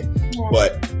head. Yeah.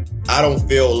 But I don't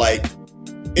feel like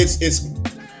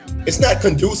it's not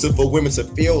conducive for women to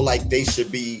feel like they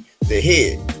should be the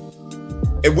head.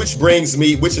 And which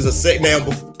is a seg now.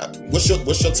 What's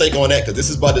your take on that? Because this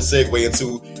is about to segue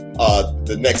into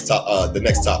the next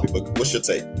topic. But what's your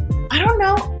take? I don't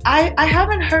know. I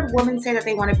haven't heard women say that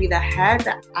they want to be the head.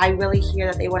 I really hear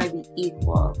that they want to be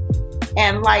equal.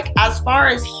 And like, as far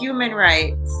as human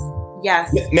rights,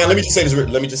 yes. Now let me just say this real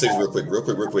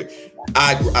quick.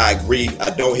 I agree. I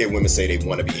don't hear women say they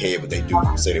want to be head, but they do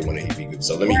say they want to be good.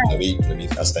 So let me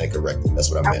I stand corrected. That's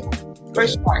what I meant. For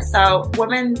sure. So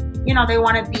women, they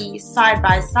want to be side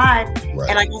by side. Right.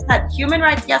 And like I said, human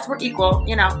rights, yes, we're equal,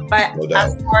 but no doubt.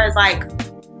 As far as like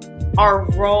our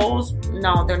roles,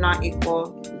 no, they're not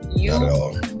equal.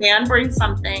 Man brings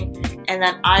something, and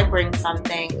then I bring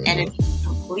something, and it's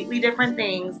completely different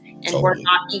things, and we're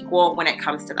not equal when it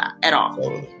comes to that at all.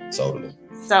 Totally.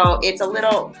 So it's a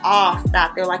little off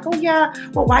that they're like, oh yeah,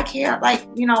 well, why can't, like,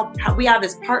 you know, we have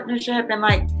this partnership, and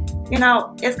like, you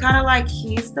know, it's kind of like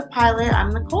he's the pilot,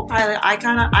 I'm the co-pilot.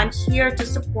 I'm here to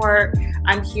support,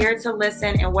 I'm here to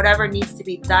listen, and whatever needs to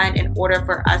be done in order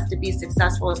for us to be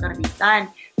successful is going to be done.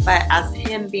 But as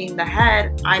him being the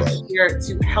head, I'm here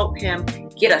to help him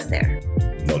get us there.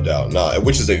 No doubt,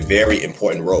 which is a very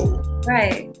important role.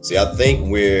 Right. See, I think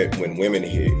when women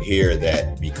hear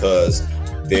that because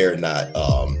they're not,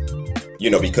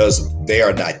 because they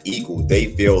are not equal, they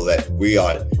feel that we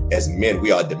are, as men,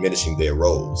 we are diminishing their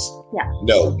roles. Yeah.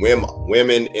 No,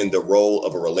 women in the role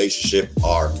of a relationship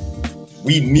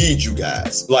we need you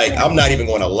guys. Like, I'm not even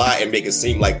going to lie and make it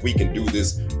seem like we can do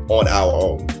this on our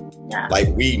own. Yeah. Like,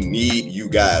 we need you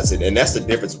guys. And that's the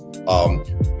difference.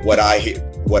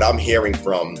 What I'm hearing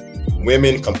from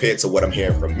women compared to what I'm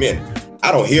hearing from men.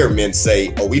 I don't hear men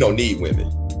say, oh, we don't need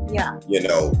women. Yeah.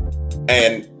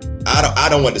 And I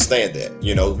don't understand that,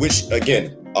 which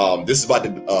again, this is about to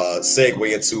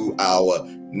segue into our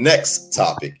next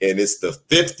topic, and it's the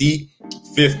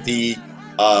 50-50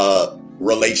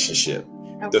 relationship.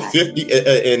 Okay. The 50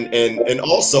 and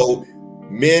also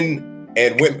men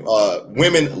and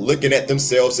women looking at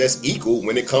themselves as equal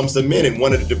when it comes to men and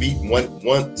wanting to be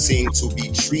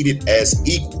treated as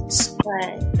equals.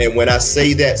 Right. And when I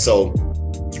say that, so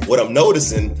what I'm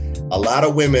noticing, a lot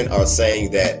of women are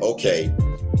saying that, okay,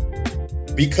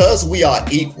 because we are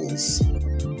equals,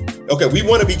 okay, we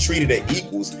want to be treated as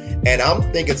equals. And I'm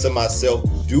thinking to myself,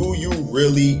 do you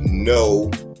really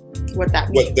know what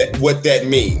that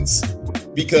means?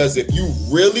 Because if you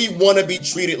really want to be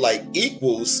treated like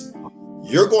equals,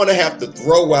 you're going to have to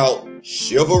throw out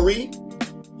chivalry.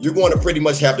 You're going to pretty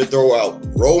much have to throw out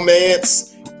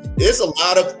romance. There's a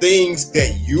lot of things that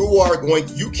if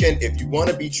you want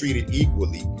to be treated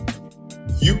equally,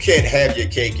 you can't have your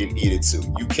cake and eat it too.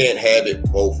 You can't have it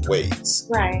both ways.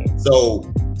 Right.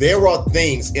 So there are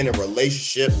things in a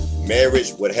relationship,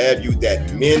 marriage, what have you,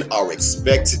 that men are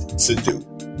expected to do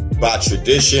by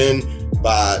tradition,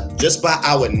 by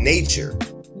our nature.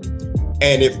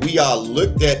 And if we are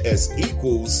looked at as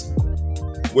equals,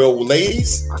 well,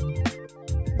 ladies,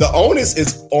 the onus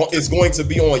is going to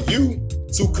be on you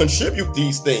to contribute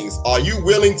these things. Are you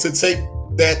willing to take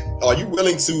that? Are you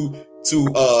willing to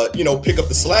pick up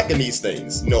the slack in these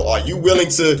things? Are you willing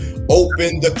to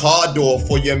open the car door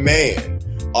for your man?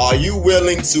 Are you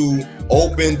willing to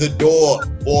open the door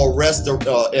for a restaurant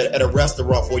at a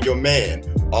restaurant for your man?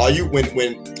 Are you when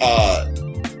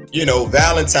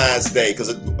Valentine's Day,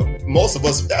 because most of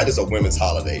us, that is a women's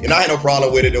holiday, and I had no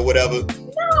problem with it or whatever.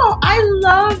 No, I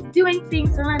love doing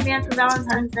things for my man for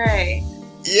Valentine's Day.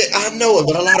 Yeah, I know it,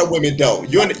 but a lot of women don't.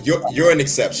 You're an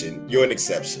exception. You're an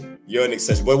exception.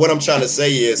 But what I'm trying to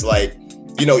say is, like,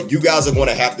 you guys are going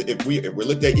to have to, if we're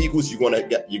looked at equals, you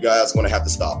guys going to have to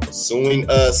stop pursuing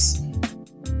us.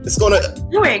 It's going to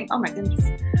doing. Oh my goodness.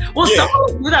 Well, some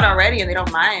people do that already and they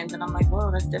don't mind, and I'm like,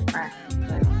 whoa, that's different.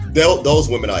 But those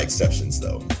women are exceptions,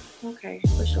 though. Okay,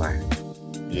 for sure.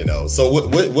 So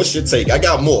what's your take? I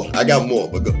got more,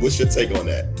 but what's your take on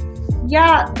that?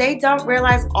 Yeah, they don't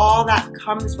realize all that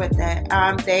comes with it.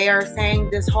 They are saying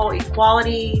this whole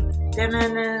equality,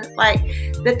 feminine, like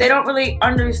that. They don't really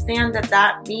understand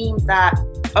that means that,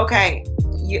 okay,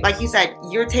 like you said,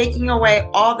 you're taking away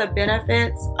all the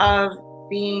benefits of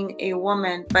being a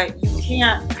woman, but you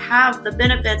can't have the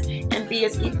benefits and be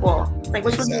as equal. It's like,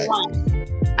 which one do you want?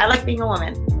 I like being a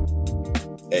woman.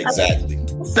 Exactly.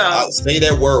 So I'll say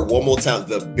that word one more time.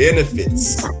 The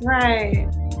benefits. Right.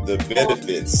 The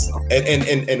benefits.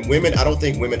 And women, I don't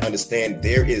think women understand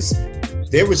there is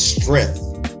strength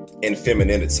in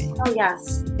femininity. Oh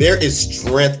yes. There is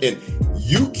strength in,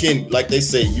 you can, like they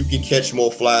say, you can catch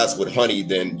more flies with honey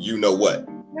than you know what.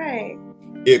 Right.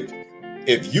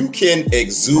 If you can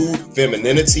exude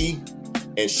femininity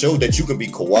and show that you can be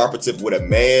cooperative with a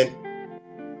man,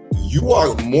 you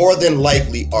are more than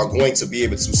likely are going to be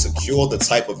able to secure the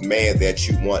type of man that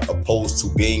you want, opposed to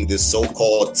being this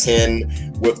so-called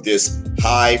 10 with this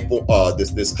high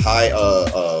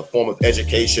form of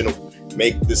education,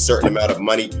 make this certain amount of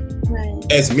money.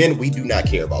 Right. As men, we do not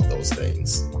care about those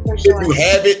things. For sure. If you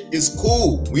have it, it's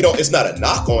cool. It's not a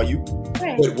knock on you.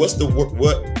 Right. But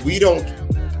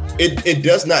it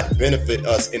does not benefit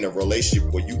us in a relationship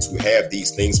for you to have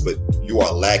these things, but you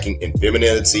are lacking in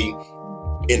femininity,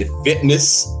 in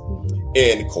fitness,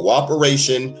 in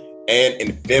cooperation, and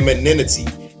in femininity.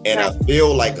 And I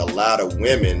feel like a lot of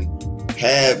women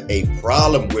have a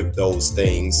problem with those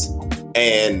things.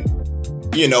 And,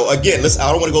 again,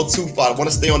 I don't want to go too far. I want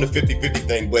to stay on the 50-50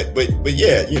 thing, but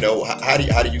yeah, how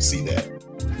do you see that?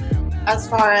 As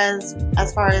far as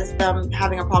them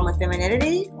having a problem with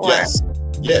femininity, or Yes.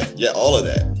 Yeah, all of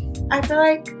that. I feel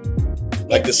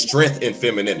like the strength in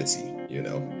femininity, you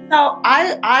know. So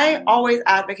I always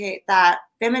advocate that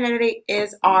femininity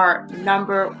is our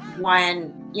number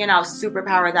one,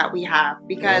 superpower that we have,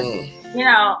 because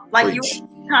like Preach.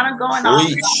 you kind of going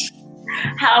on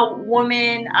how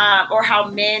women or how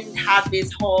men have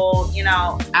this whole,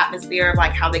 atmosphere of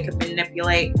like how they could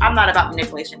manipulate. I'm not about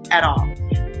manipulation at all.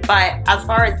 But as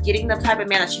far as getting the type of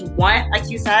man that you want, like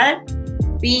you said,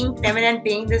 being feminine,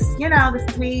 being this,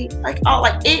 this sweet,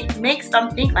 it makes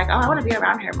them think like, oh, I want to be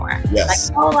around her more. Yes.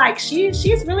 Like, oh, like she's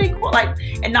really cool. Like,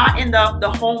 and not in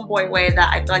the homeboy way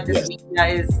that I feel like this media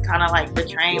is kind of like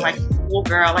portraying, like cool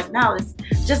girl. Like, no, it's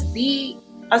just be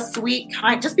a sweet,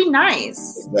 kind, just be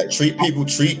nice. Like,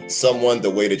 treat someone the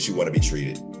way that you want to be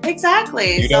treated.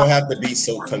 Exactly. You don't have to be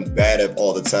so combative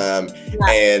all the time.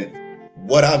 Yeah. And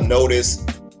what I've noticed,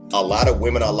 a lot of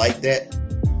women are like that,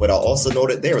 but I also know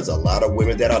that there is a lot of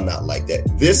women that are not like that.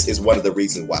 This is one of the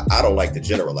reasons why I don't like to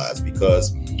generalize,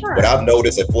 because what I've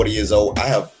noticed at 40 years old, I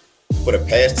have, for the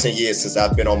past 10 years since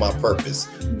I've been on my purpose,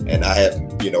 and I have,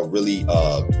 really,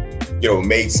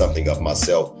 made something of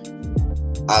myself,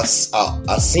 I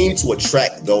seem to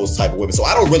attract those type of women. So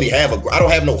I don't really have I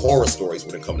don't have no horror stories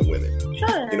when it comes to women.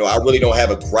 Sure. I really don't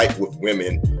have a gripe with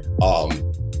women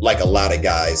like a lot of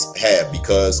guys have,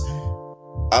 because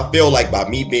I feel like by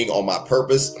me being on my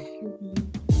purpose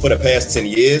for the past 10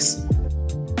 years,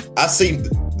 I see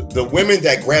the women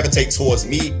that gravitate towards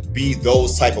me be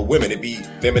those type of women. It be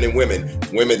feminine women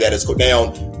that is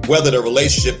down. Whether the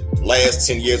relationship lasts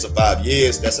 10 years or 5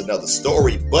 years, that's another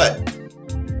story. But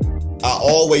I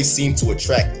always seem to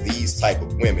attract these type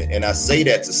of women. And I say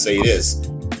that to say this.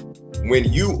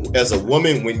 When you, as a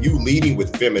woman, when you leading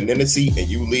with femininity and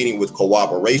you leading with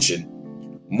cooperation,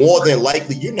 more than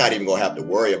likely, you're not even going to have to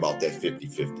worry about that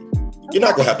 50-50. You're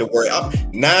not going to have to worry.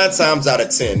 9 times out of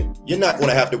 10, you're going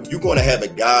to have a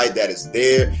guy that is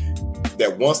there,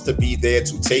 that wants to be there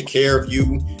to take care of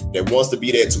you, that wants to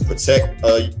be there to protect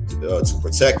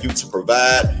you, to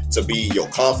provide, to be your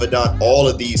confidant, all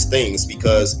of these things,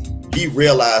 because he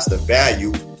realized the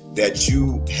value that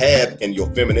you have in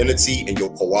your femininity and your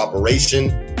cooperation.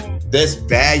 There's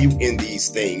value in these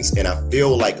things, and I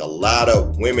feel like a lot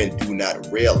of women do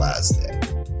not realize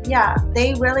that. Yeah,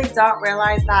 they really don't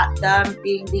realize that them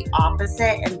being the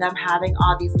opposite and them having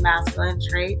all these masculine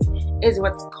traits is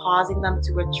what's causing them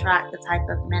to attract the type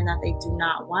of men that they do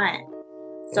not want.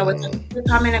 So it's you're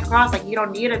coming across like you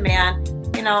don't need a man,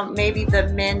 maybe the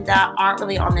men that aren't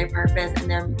really on their purpose and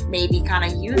they're maybe kind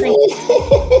of using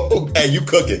it. Hey, you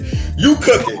cooking.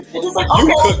 It's just like, okay,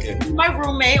 you cooking. My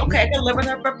roommate, okay, I can live with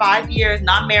her for 5 years,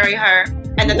 not marry her,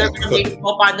 and then they're going to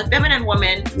go find the feminine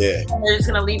woman, and they're just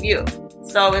going to leave you.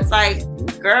 So it's like,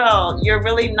 girl, you're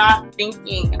really not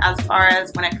thinking as far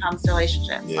as when it comes to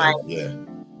relationships.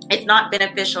 It's not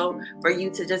beneficial for you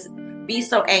to just be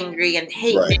so angry and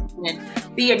hate men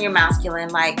and be in your masculine.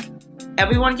 Like,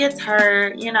 everyone gets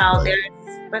hurt,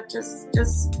 but just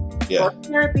go to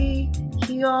therapy,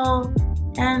 heal,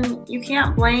 and you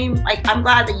can't blame. Like, I'm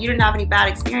glad that you didn't have any bad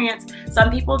experience.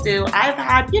 Some people do. I've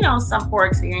had, some poor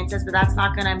experiences, but that's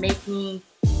not gonna make me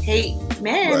hate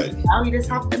men. Right. You just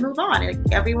have to move on. Like,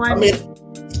 everyone.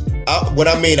 I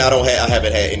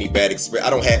haven't had any bad experience. I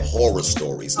don't have horror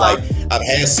stories. Like, I've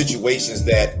had situations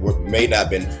that may not have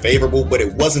been favorable, but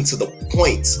it wasn't to the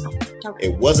point. Okay.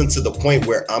 It wasn't to the point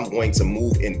where I'm going to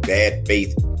move in bad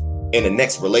faith in the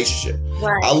next relationship.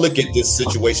 Right. I look at this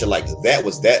situation like that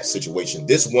was that situation.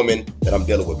 This woman that I'm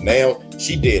dealing with now,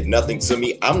 she did nothing to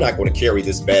me. I'm not going to carry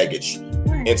this baggage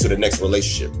into the next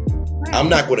relationship. Right. I'm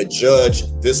not going to judge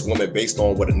this woman based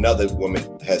on what another woman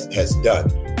has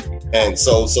done. And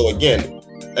so again,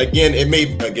 it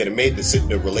made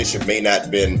the relationship may not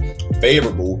have been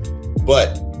favorable,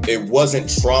 but it wasn't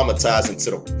traumatizing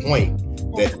to the point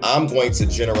that I'm going to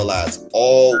generalize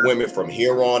all women from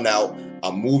here on out.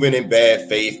 I'm moving in bad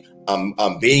faith.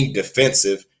 I'm being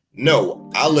defensive. No,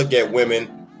 I look at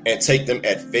women and take them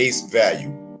at face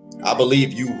value. I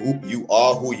believe you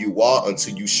are who you are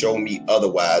until you show me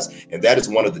otherwise. And that is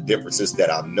one of the differences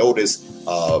that I've noticed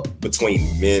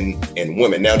between men and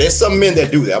women. Now, there's some men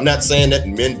that do that. I'm not saying that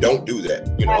men don't do that.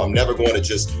 I'm never going to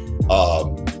just,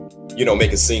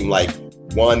 make it seem like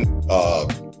one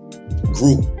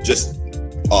group just,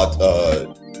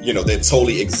 they're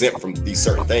totally exempt from these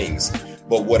certain things.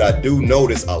 But what I do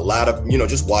notice a lot of,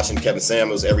 just watching Kevin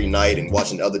Samuels every night and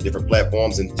watching other different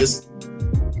platforms and just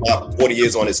 40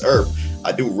 years on this earth,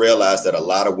 I do realize that a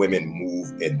lot of women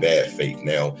move in bad faith.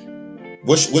 Now,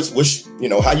 which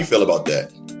how you feel about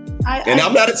that?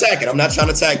 I'm not attacking. I'm not trying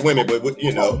to attack women, but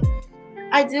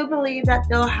I do believe that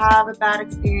they'll have a bad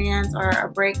experience or a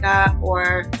breakup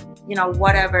or, you know,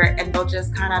 whatever, and they'll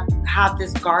just kind of have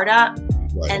this guard up,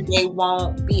 right, and they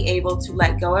won't be able to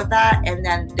let go of that. And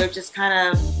then they're just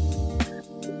kind of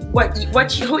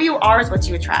who you are is what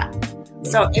you attract.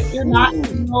 So if you're not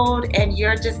healed and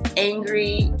you're just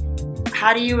angry,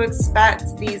 how do you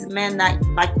expect these men that,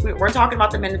 like, we're talking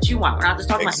about the men that you want? We're not just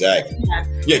talking exactly. About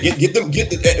yeah, get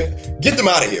them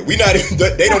out of here. We not even,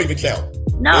 they don't even count.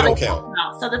 No, they don't count.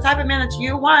 No. So the type of man that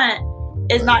you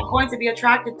want is not going to be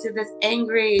attracted to this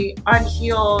angry,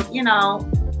 unhealed, you know,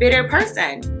 bitter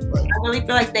person. Right. I really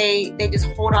feel like they just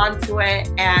hold on to it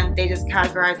and they just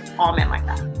categorize all men like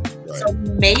that. Right. So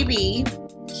maybe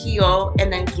heal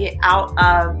and then get out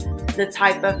of the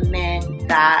type of men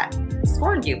that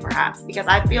scorned you, perhaps, because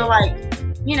I feel like,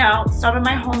 you know, some of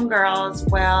my homegirls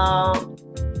will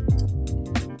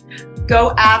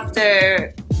go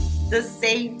after the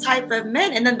same type of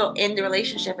men and then they'll end the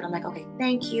relationship and I'm like, okay,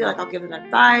 thank you, like I'll give them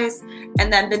advice,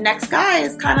 and then the next guy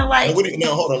is kind of like,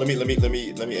 now hold on, let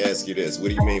me ask you this. What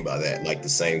do you mean by that? Like the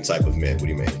same type of men? What do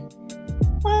you mean?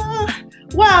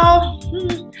 Well,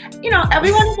 you know,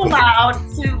 everyone is allowed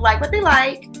to like what they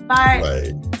like, but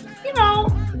right, you know,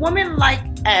 women like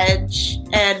edge,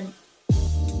 and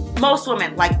most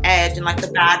women like edge and like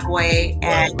the bad boy,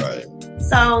 and right.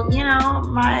 So, you know,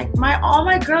 all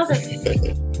my girls are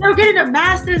they're getting a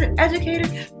master's and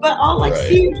educated, but all like right,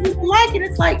 see what people like, and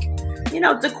it's like, you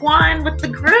know, Daquan with the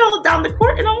grill down the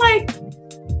court, and I'm like,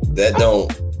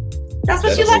 that's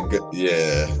what you like.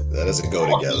 Yeah, that doesn't go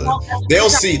together. They'll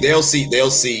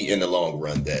see in the long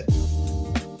run that.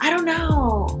 I don't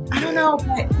know,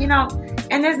 but you know,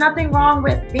 and there's nothing wrong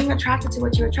with being attracted to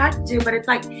what you're attracted to, but it's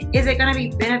like, is it going to be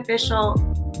beneficial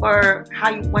for how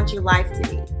you want your life to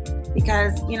be?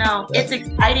 Because, you know, it's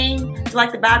exciting to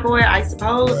like the bad boy, I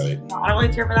suppose. Right. I don't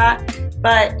really care for that.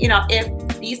 But, you know,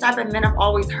 if these type of men have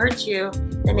always hurt you,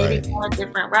 then maybe right, go a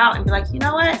different route and be like, you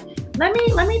know what? Let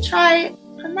me try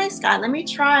a nice guy. Let me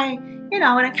try, you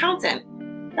know, an accountant.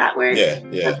 That wears a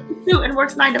suit and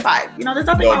works 9 to 5. You know, there's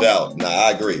nothing wrong. No doubt. No,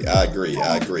 I agree.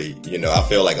 You know, I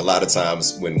feel like a lot of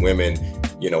times when women,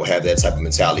 you know, have that type of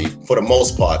mentality, for the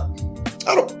most part,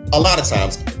 a lot of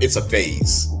times it's a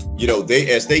phase. You know,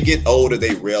 as they get older,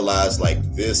 they realize like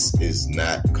this is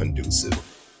not conducive.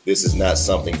 This is not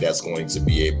something that's going to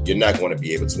you're not going to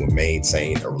be able to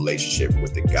maintain a relationship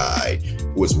with a guy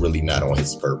who is really not on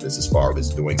his purpose as far as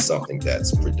doing something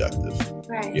that's productive.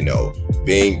 Right. You know,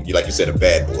 being, like you said, a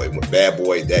bad boy. Bad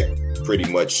boy, that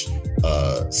pretty much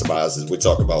summarizes, we're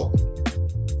talking about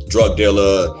drug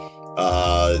dealer,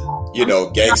 you know,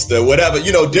 gangster, whatever,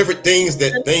 you know, different things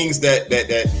that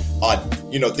are,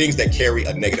 you know, things that carry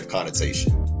a negative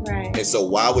connotation. Right. And so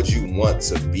why would you want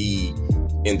to be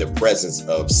in the presence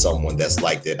of someone that's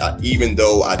like that? Even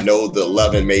though I know the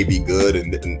loving may be good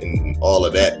and all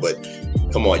of that, but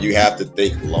come on, you have to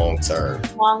think long term.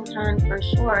 Long term for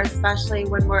sure, especially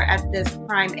when we're at this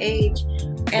prime age.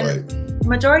 And right,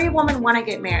 majority of women want to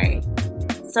get married.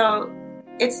 So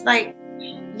it's like,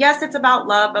 yes, it's about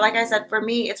love, but like I said, for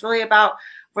me, it's really about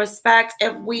respect.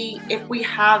 If we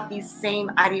have the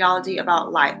same ideology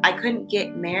about life, I couldn't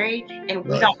get married and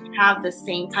we don't have the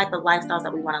same type of lifestyles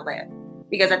that we want to live,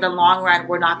 because at the long run,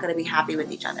 we're not going to be happy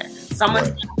with each other. Someone's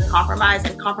going to compromise,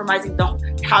 and compromising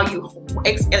how you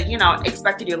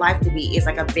expected your life to be is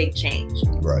like a big change.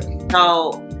 Right.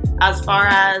 So as far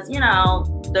as, you know,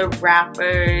 the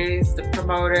rappers, the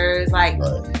promoters, like,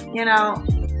 you know,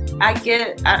 I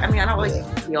don't really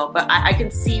feel, but I can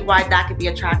see why that could be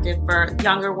attractive for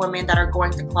younger women that are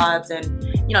going to clubs and,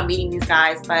 you know, meeting these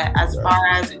guys. But as far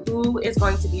as who is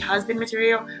going to be husband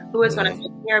material, who is going to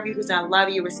take care of you, who's going to love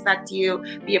you, respect you,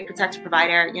 be a protective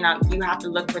provider, you know, you have to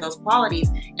look for those qualities,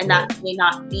 and that may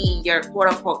not be your quote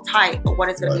unquote type, but what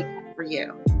is going to be for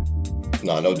you.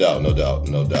 No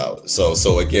doubt.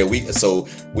 So again, we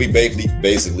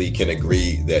basically can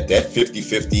agree that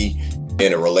 50-50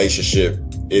 in a relationship,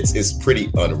 it's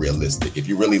pretty unrealistic. If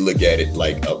you really look at it,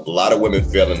 like a lot of women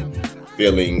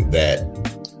feeling that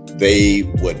they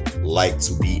would like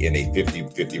to be in a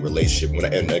 50-50 relationship.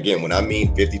 When I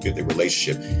mean 50-50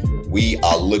 relationship, we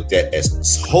are looked at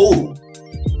as total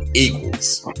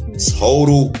equals.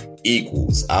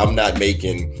 I'm not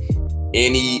making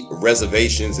any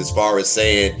reservations as far as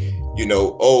saying, you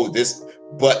know,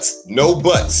 no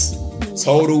buts,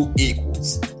 total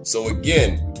equals. So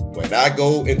again, when I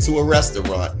go into a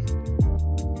restaurant,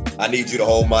 I need you to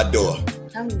hold my door.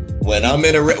 When I'm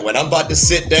about to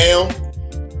sit down,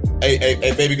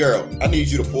 hey, baby girl, I need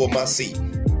you to pull my seat.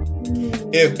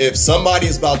 If somebody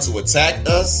is about to attack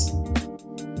us,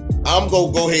 I'm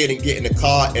gonna go ahead and get in the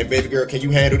car, and baby girl, can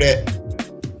you handle that?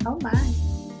 Oh my.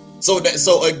 So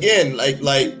again, like,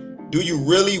 do you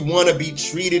really want to be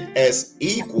treated as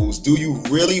equals? Do you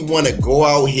really want to go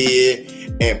out here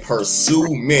and pursue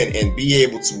men and be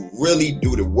able to really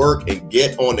do the work and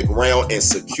get on the ground and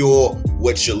secure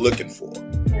what you're looking for,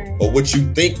 right, or what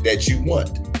you think that you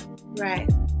want? Right.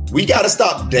 We got to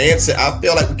stop dancing. I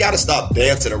feel like we got to stop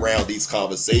dancing around these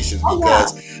conversations,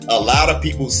 because a lot of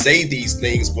people say these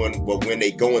things when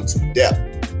they go into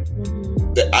depth.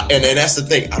 And that's the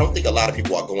thing. I don't think a lot of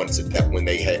people are going into depth when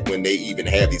they even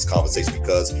have these conversations,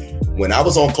 because when I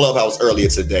was on Clubhouse earlier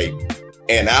today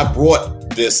and I brought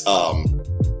this, I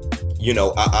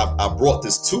brought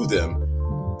this to them,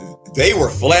 they were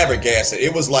flabbergasted.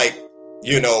 It was like,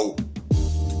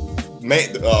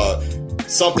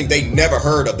 something they never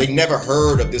heard of. They never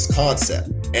heard of this concept.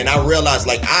 And I realized,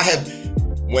 like,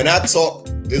 when I talk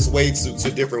this way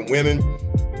to different women,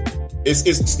 it's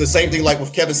the same thing like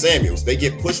with Kevin Samuels. They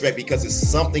get pushback because it's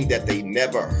something that they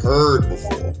never heard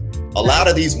before. A lot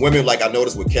of these women, like I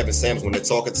noticed with Kevin Samuels, when they're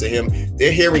talking to him,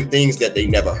 they're hearing things that they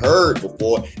never heard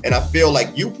before. And I feel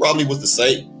like you probably was the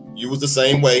same. You was the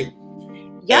same way.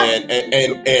 Yeah.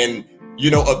 And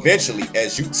eventually,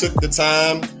 as you took the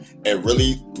time and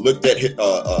really looked at his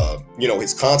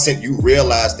content, you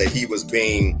realized that he was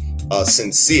being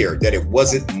sincere, that it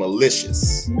wasn't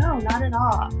malicious. No, not at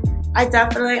all. I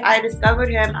discovered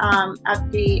him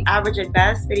at the Average at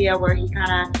Best video where he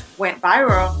kind of went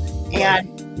viral.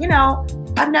 And,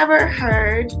 I've never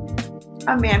heard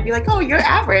a man be like, oh, you're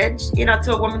average,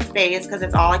 to a woman's face, because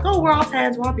it's all like, oh, we're all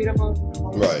 10s, we're all beautiful.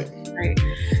 Right.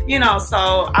 So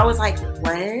I was like,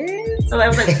 what? So I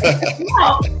was like,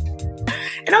 no.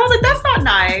 And I was like, that's not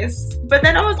nice. But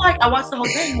then I was like, I watched the whole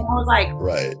thing and I was like,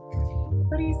 right.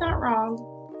 But he's not wrong.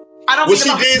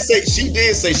 She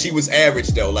did say she was average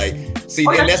though. Like, see,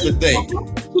 then that's the thing.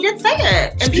 She did say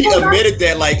it. And she admitted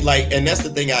that, like, and that's the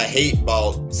thing I hate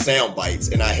about sound bites,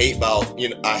 and I hate about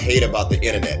the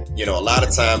internet. A lot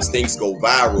of times things go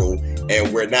viral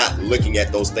and we're not looking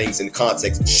at those things in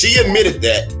context. She admitted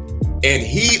that, and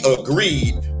he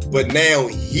agreed, but now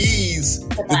he's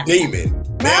the demon.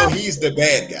 Now he's the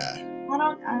bad guy.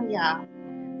 Yeah.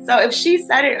 So if she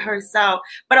said it herself,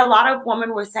 but a lot of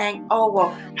women were saying, oh,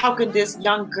 well, how could this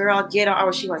young girl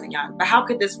she wasn't young, but how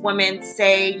could this woman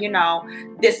say,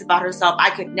 this about herself? I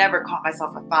could never call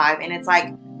myself a 5. And it's like,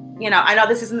 I know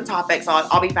this isn't the topic, so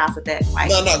I'll be fast with it. Like,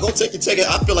 no, go take it.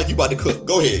 I feel like you about to cook.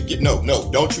 Go ahead. No,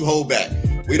 don't you hold back.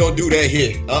 We don't do that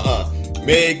here.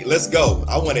 Meg, let's go.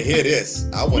 I want to hear this.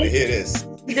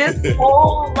 This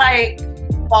whole,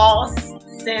 false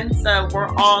sense of we're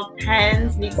all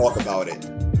 10s. Talk about it.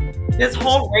 This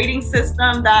whole rating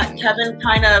system that Kevin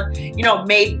kind of,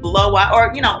 made blow up,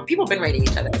 or, people have been rating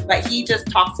each other, but he just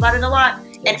talks about it a lot.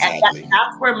 And exactly.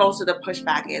 That's where most of the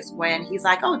pushback is, when he's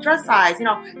like, oh, dress size,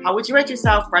 how would you rate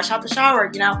yourself fresh out the shower?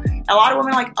 A lot of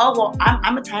women are like, oh, well,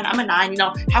 I'm a 10, I'm a 9,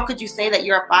 how could you say that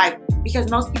you're a 5?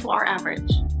 Because most people are average.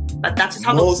 But that's just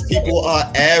how most people are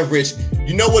average.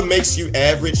 You know what makes you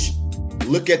average?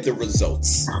 Look at the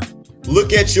results.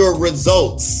 Look at your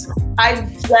results. I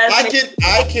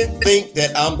can think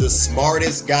that I'm the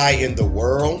smartest guy in the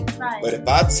world, right, but if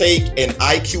I take an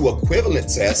IQ equivalent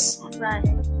test, right,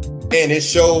 and it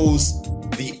shows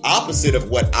the opposite of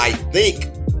what I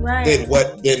think, right,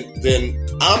 then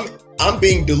I'm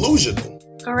being delusional.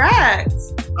 Correct.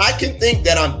 I can think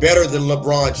that I'm better than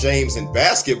LeBron James in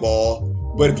basketball,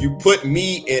 but if you put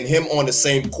me and him on the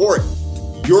same court,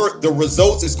 the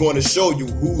results is going to show you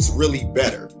who's really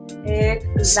better.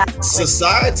 Exactly.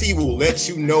 Society will let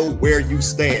you know where you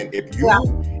stand. If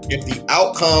the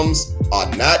outcomes are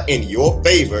not in your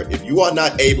favor, if you are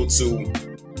not able to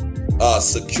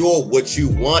secure what you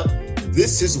want,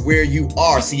 this is where you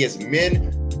are. See, as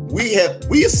men, we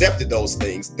accepted those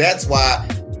things. That's why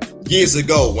years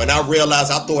ago, when I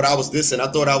realized I thought I was this and I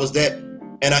thought I was that,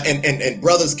 and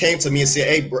brothers came to me and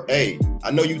said, hey, I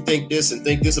know you think this and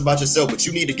think this about yourself, but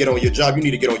you need to get on your job. You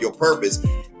need to get on your purpose.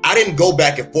 I didn't go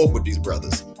back and forth with these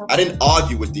brothers. Okay. I didn't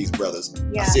argue with these brothers.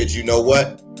 Yeah. I said, you know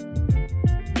what?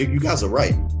 You guys are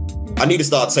right. I need to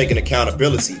start taking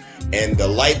accountability. And the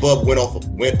light bulb went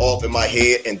off in my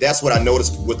head. And that's what I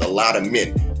noticed with a lot of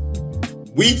men.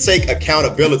 We take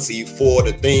accountability for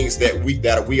the things that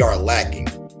we are lacking.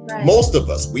 Right. Most of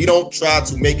us, we don't try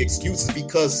to make excuses,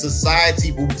 because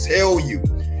society will tell you,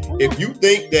 if you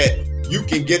think that you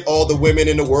can get all the women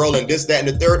in the world and this, that, and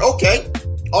the third, okay,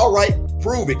 all right,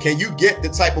 prove it. Can you get the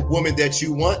type of woman that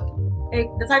you want?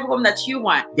 The type of woman that you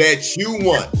want.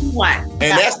 And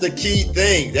that's the key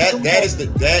thing.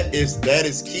 That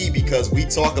is key, because we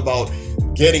talk about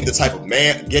getting the type of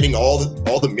man, getting all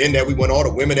the men that we want, all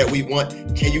the women that we want?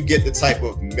 Can you get the type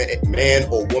of man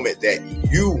or woman that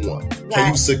you want?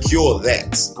 Can you secure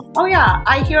that? Oh yeah,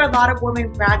 I hear a lot of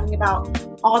women bragging about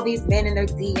all these men in their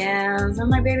DMs.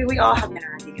 I'm like, baby, we all have men in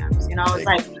our DMs. You know, it's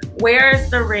like, where's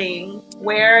the ring?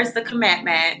 Where's the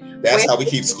commitment? That's how we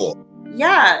keep score.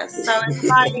 Yes. So it's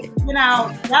like, you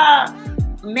know, yeah,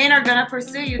 men are gonna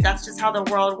pursue you. That's just how the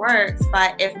world works.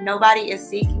 But if nobody is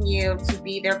seeking you to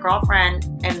be their girlfriend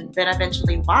and then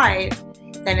eventually wife,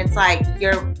 then it's like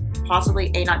you're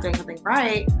possibly A, not doing something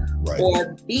right.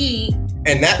 Or B,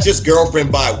 and not just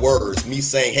girlfriend by words, me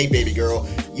saying, hey baby girl,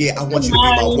 yeah, I want you to be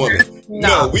my woman.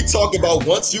 No, we talk about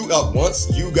once you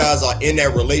guys are in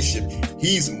that relationship,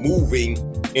 he's moving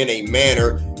in a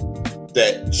manner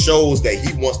that shows that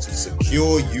he wants to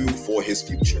secure you for his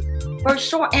future. For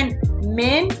sure. And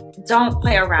men don't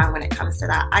play around when it comes to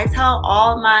that. I tell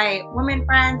all my women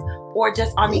friends, or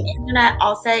just on the internet,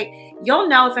 I'll say, you'll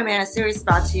know if a man is serious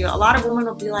about you. A lot of women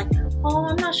will be like, oh,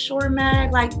 I'm not sure,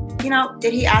 Meg. Like, you know,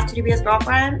 did he ask you to be his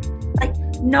girlfriend? Like,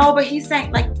 no, but he's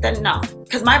saying, like, then no.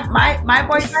 Because my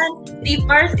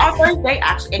boyfriend, our first date,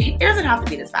 actually, and it doesn't have to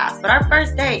be this fast, but our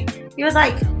first date, he was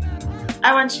like,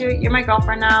 I want you. You're my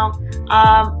girlfriend now.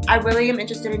 I really am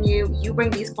interested in you. You bring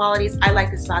these qualities. I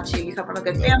like this about you. You come from a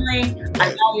good family.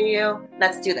 I value you.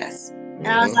 Let's do this. And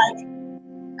I was like,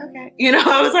 okay. You know,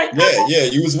 I was like, yeah,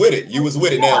 you was with it. You was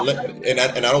with it. Now, and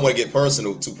I don't want to get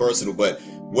too personal, but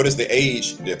what is the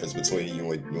age difference between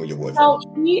you and your boyfriend? So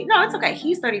no, it's okay.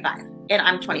 He's 35 and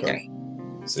I'm 23. Okay.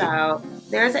 So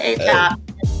there's an age gap.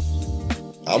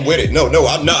 I'm with it. No,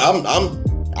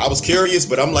 I was curious,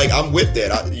 but I'm like, I'm with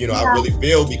that. I really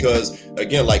feel, because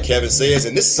again, like Kevin says,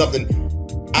 and this is something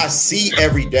I see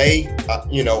every day.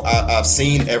 I've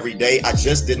seen every day. I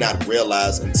just did not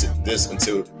realize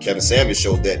until Kevin Samuels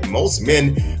showed that most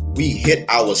men, we hit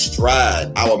our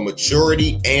stride, our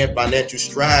maturity and financial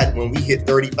stride when we hit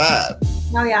 35.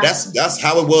 Oh yeah. That's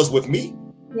how it was with me.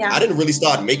 Yeah. I didn't really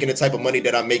start making the type of money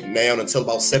that I make now until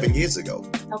about 7 years ago.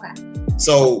 Okay.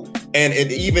 So, and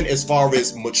even as far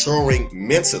as maturing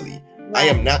mentally, I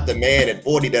am not the man at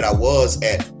 40 that I was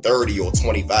at 30 or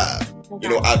 25. Okay. You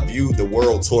know, I view the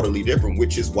world totally different,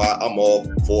 which is why I'm all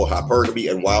for hypergamy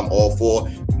and why I'm all for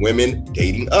women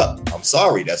dating up. I'm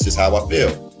sorry, that's just how I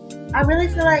feel. I really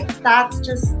feel like that's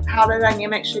just how the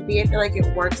dynamic should be. I feel like it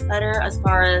works better as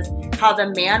far as how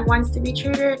the man wants to be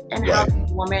treated and how the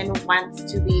woman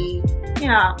wants to be, you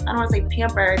know, I don't want to say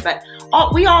pampered, but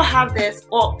we all have this,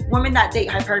 women that date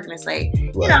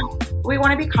hypergamously, you know, we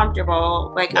want to be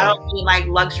comfortable. Like, I don't mean like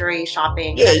luxury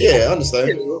shopping. Yeah, I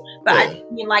understand. But I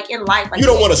mean like in life. Like, you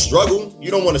don't want to struggle.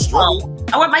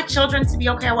 I want my children to be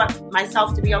okay. I want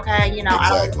myself to be okay. You know, exactly.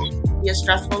 I don't want it to be a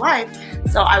stressful life.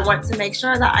 So I want to make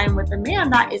sure that I'm with a man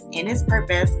that is in his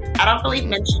purpose. I don't believe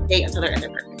men should date until they're in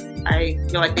their purpose. I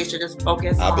feel like they should just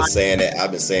focus on... I've been saying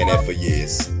that for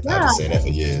years. Because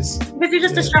you're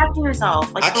just distracting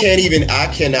yourself. Like, I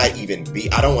cannot even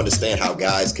be... I don't understand how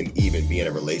guys can even be in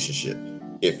a relationship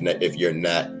if you're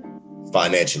not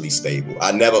financially stable.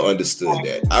 I never understood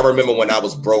that. I remember when I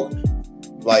was broke,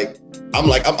 like,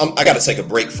 I got to take a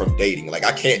break from dating. Like,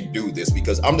 I can't do this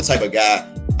because I'm the type of guy,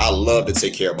 I love to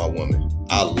take care of my woman.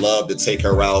 I love to take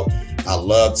her out. I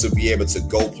love to be able to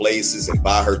go places and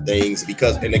buy her things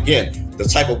because, and again, the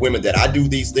type of women that I do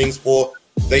these things for,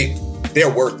 they're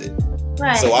worth it.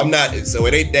 Right. So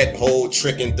it ain't that whole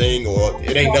tricking thing, or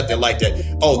it ain't nothing like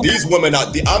that. Oh, these women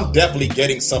I'm definitely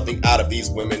getting something out of these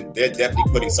women. They're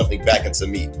definitely putting something back into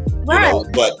me. Right. You know,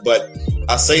 but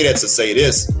I say that to say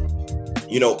this,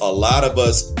 you know, a lot of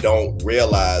us don't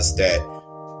realize that,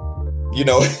 you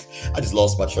know, I just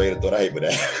lost my train of thought. I hate when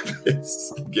that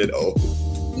happens. I'm getting old.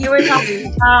 You were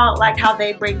talking about like how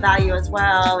they bring value as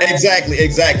well. Exactly.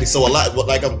 So a lot,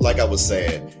 like I was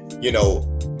saying, you know,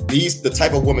 the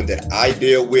type of women that I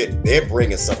deal with, they're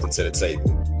bringing something to the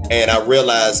table. And I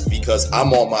realize because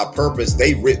I'm on my purpose,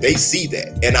 they see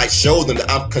that. And I show them that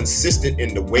I'm consistent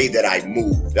in the way that I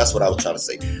move. That's what I was trying to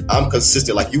say. I'm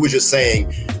consistent. Like you were just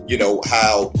saying, you know,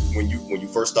 how when you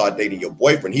first start dating your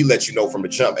boyfriend, he lets you know from the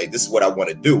jump, hey, this is what I want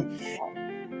to do.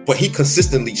 But he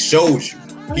consistently shows you.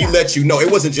 He let you know.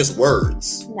 It wasn't just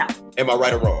words. No. Am I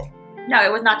right or wrong? No, it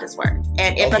was not just words.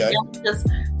 And if a man was just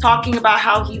talking about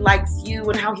how he likes you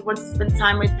and how he wants to spend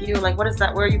time with you, like what is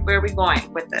that? Where are we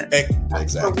going with this? Exactly.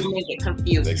 So women get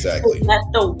confused. Exactly. Let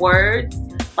the words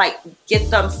like get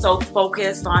them so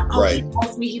focused on, he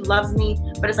loves me, he loves me.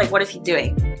 But it's like, what is he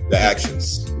doing? The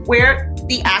actions.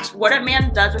 What a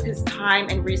man does with his time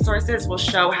and resources will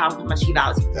show how much he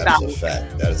values. That is a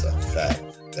fact. That is a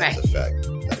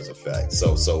fact.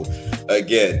 So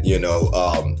again, you know,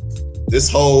 this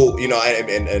whole,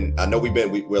 and I know we're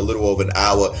a little over an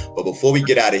hour, but before we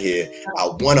get out of here, I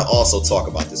want to also talk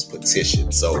about this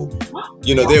petition. So,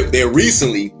 there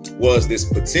recently was this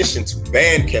petition to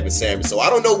ban Kevin Samuels. So I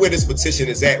don't know where this petition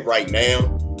is at right now,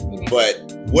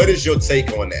 but what is your take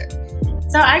on that?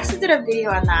 So I actually did a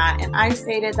video on that, and I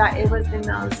stated that it was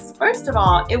first of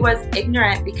all, it was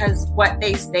ignorant because what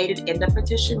they stated in the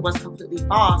petition was completely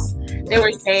false. They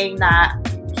were saying that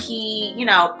he,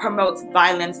 promotes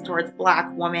violence towards Black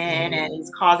women and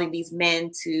he's causing these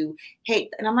men to hate.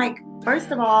 And I'm like,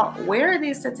 first of all, where are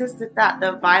these statistics that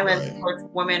the violence towards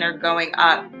women are going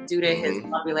up due to his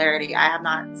popularity? I have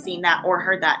not seen that or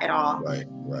heard that at all. Right.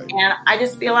 And I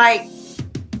just feel like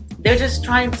they're just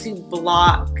trying to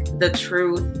block the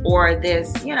truth or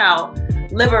this,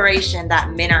 liberation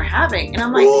that men are having. And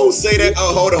I'm like, oh, say that.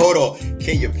 Oh, hold on.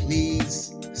 Can you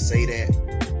please say that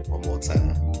one more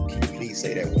time?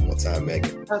 Say that one more time,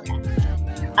 Megan. Okay.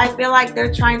 I feel like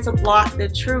they're trying to block the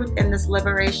truth in this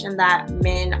liberation that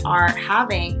men are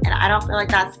having. And I don't feel like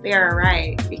that's fair or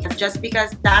right. Because just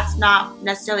because that's not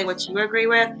necessarily what you agree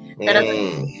with, that doesn't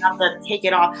mean you have to take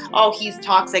it off. Oh, he's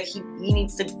toxic. He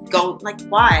needs to go. Like,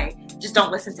 why? Just don't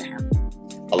listen to him.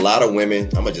 A lot of women,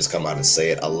 I'm going to just come out and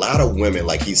say it. A lot of women,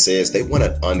 like he says, they want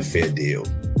an unfair deal.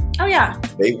 Oh, yeah.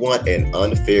 They want an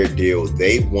unfair deal.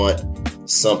 They want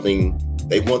something.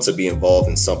 They want to be involved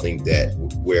in something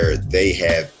where they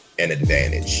have an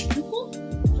advantage.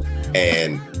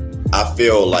 And I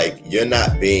feel like you're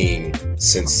not being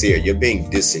sincere. You're being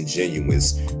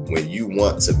disingenuous when you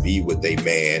want to be with a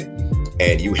man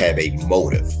and you have a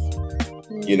motive.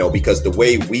 Because the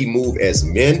way we move as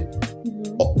men,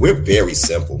 we're very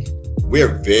simple.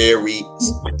 We're very,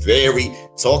 very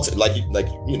talk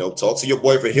to your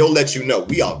boyfriend. He'll let you know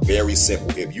we are very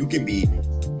simple. If you can be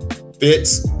fit,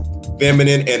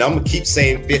 feminine, and I'm gonna keep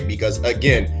saying fit because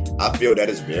again, I feel that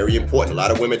is very important. A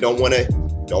lot of women don't want to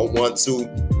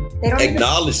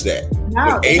acknowledge that.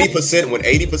 No, when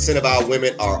 80% of our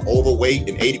women are overweight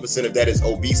and 80% of that is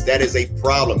obese, that is a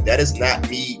problem. That is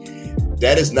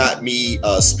not me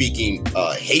speaking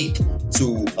hate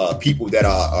to people that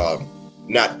are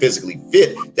not physically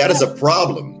fit. That is a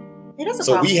problem. It is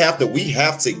a problem. we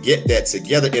have to get that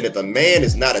together. And if a man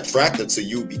is not attracted to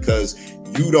you because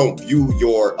you don't view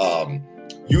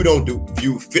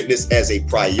view fitness as a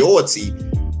priority,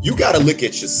 you got to look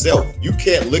at yourself. You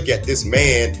can't look at this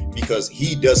man because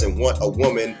he doesn't want a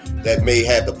woman that may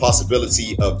have the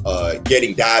possibility of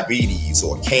getting diabetes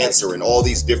or cancer and all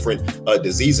these different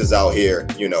diseases out here.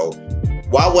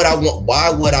 Why would I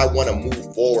want to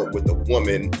move forward with a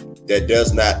woman that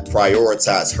does not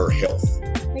prioritize her health?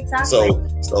 Exactly.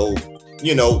 So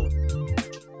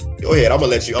go ahead. I'm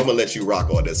gonna let you rock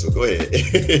on this. So go ahead.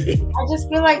 I just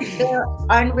feel like they're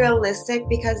unrealistic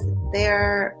because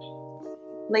they're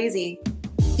lazy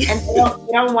and they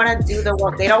don't want to do the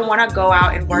work. They don't want to go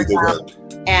out and work out,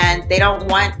 and they don't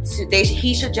want to.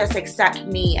 He should just accept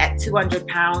me at 200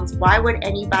 pounds. Why would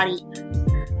anybody?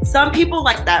 Some people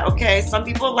like that. Okay, some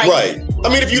people like. Right. I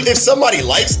mean, if somebody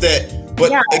likes that,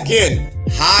 but again,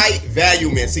 high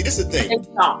value men. See, this is the thing.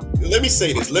 Let me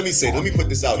say this. Let me put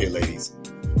this out here, ladies.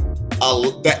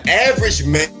 The average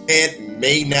man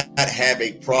may not have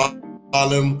a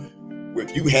problem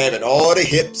with you having all the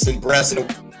hips and breasts in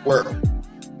the world.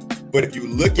 But if you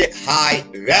look at high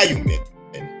value men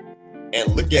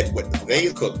and look at what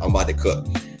they cook, I'm about to cook.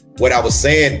 What I was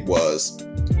saying was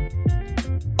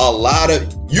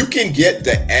you can get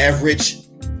the average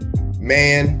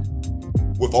man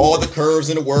with all the curves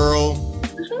in the world,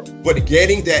 but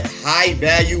getting that high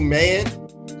value man,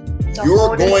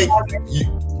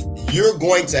 you're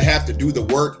going to have to do the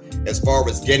work as far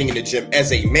as getting in the gym.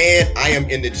 As a man, I am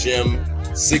in the gym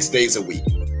 6 days a week.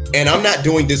 And I'm not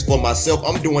doing this for myself.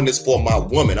 I'm doing this for my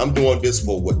woman. I'm doing this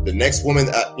for what the next woman,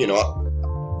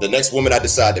 the next woman I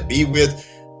decide to be with.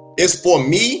 It's for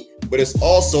me, but it's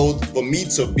also for me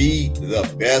to be the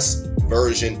best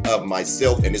version of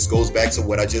myself. And this goes back to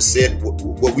what I just said,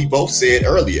 what we both said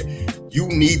earlier. You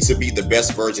need to be the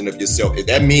best version of yourself. If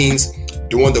that means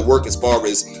doing the work as far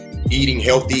as eating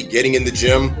healthy, getting in the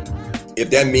gym, if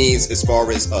that means as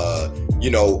far as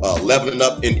leveling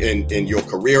up in your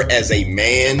career as a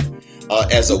man,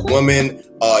 as a woman,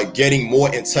 getting more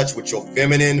in touch with your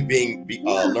feminine,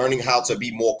 learning how to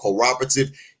be more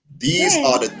cooperative. These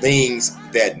are the things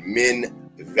that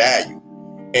men value.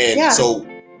 And so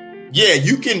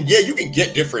you can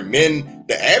get different men,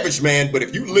 the average man, but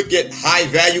if you look at high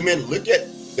value men, look at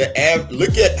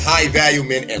high value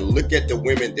men and look at the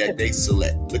women that they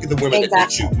select. Look at the women that they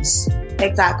choose.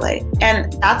 Exactly.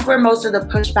 And that's where most of the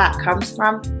pushback comes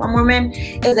from women,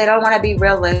 is they don't want to be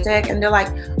realistic. And they're like,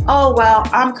 oh, well,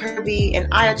 I'm curvy and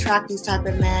I attract these type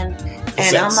of men.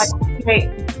 And I'm like,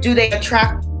 okay, do they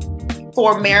attract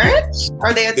for marriage?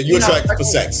 Or they, you attract for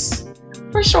sex?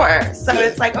 For sure. So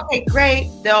it's like, okay, great.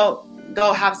 They'll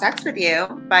go have sex with you,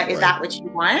 but is that what you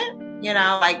want? You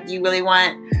know, like, do you really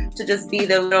want to just be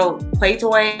the little play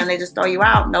toy and they just throw you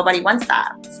out? Nobody wants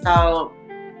that. So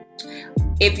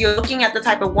if you're looking at the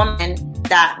type of woman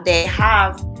that they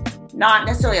have, not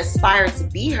necessarily aspired to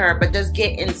be her, but just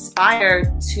get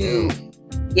inspired to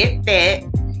get fit,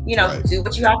 you know, do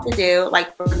what you have to do.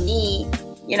 Like for me,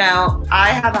 you know, I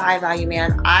have a high value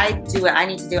man. I do what I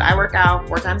need to do. I work out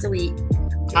 4 times a week.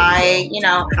 I, you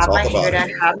know, have my hair done,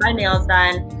 have my nails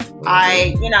done.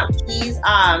 I, you know, he's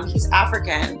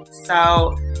African.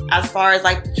 So as far as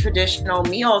like the traditional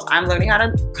meals, I'm learning how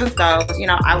to cook those. You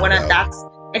know, I want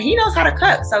to, and he knows how to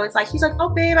cook. So it's like, he's like, oh,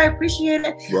 babe, I appreciate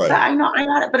it. Right. But I know I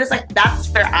got it. But it's like, that's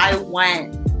where I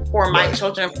want for my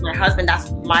children, for my husband.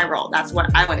 That's my role. That's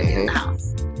what I want to do in the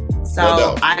house.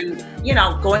 So I'm, you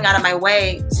know, going out of my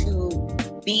way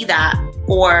to be that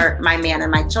for my man and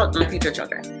my children, my future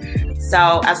children.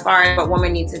 So as far as what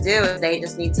women need to do is they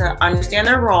just need to understand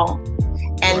their role,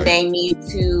 and they need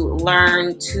to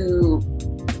learn to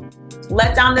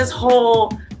let down this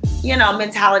whole, you know,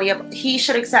 mentality of he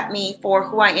should accept me for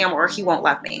who I am or he won't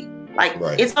love me. Like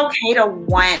it's okay to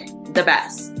want the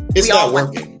best. It's not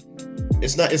working.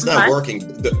 It's not working.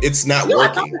 It's not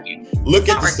working. Look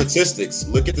at the statistics.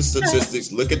 Look at the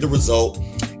statistics. Look at the result.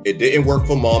 It didn't work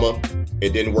for mama.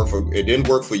 It didn't work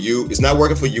for you. It's not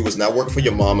working for you. It's not working for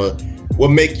your mama. What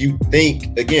make you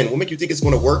think it's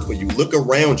going to work for you? Look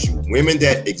around you. Women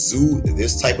that exude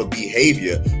this type of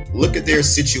behavior, look at their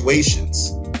situations.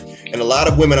 And a lot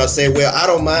of women are saying, well, I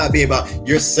don't mind being about,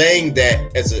 you're saying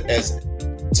that as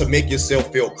to make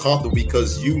yourself feel comfortable,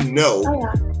 because you know,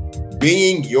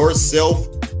 being yourself,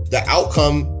 the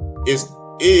outcome is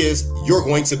you're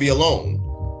going to be alone.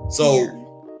 So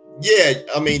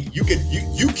I mean, you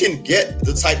can get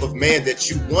the type of man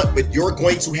that you want, but you're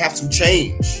going to have to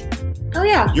change. Oh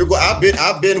yeah.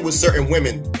 I've been with certain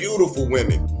women, beautiful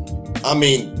women. I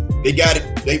mean, they got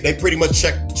it. They pretty much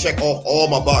check off all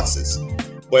my boxes.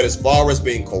 But as far as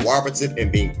being cooperative and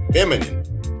being feminine,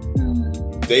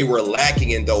 they were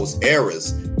lacking in those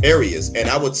areas. And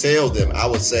I would tell them, I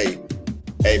would say,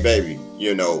 hey, baby,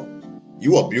 you know,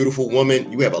 you are a beautiful woman.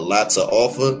 You have a lot to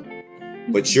offer,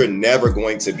 but you're never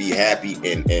going to be happy.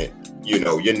 And you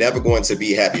know, you're never going to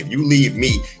be happy. If you leave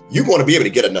me, you're going to be able to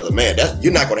get another man.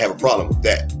 You're not going to have a problem with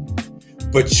that.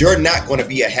 But you're not going to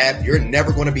be you're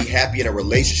never going to be happy in a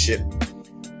relationship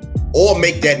or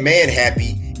make that man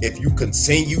happy if you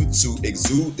continue to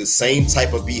exude the same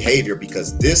type of behavior,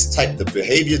 because this type of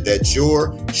behavior that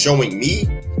you're showing me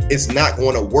is not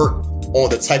going to work on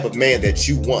the type of man that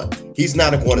you want. He's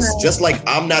not going to, just like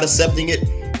I'm not accepting it,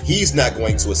 he's not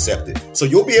going to accept it. So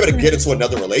you'll be able to get into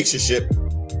another relationship,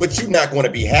 but you're not going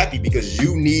to be happy because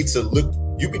you need to look,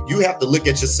 you have to look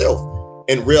at yourself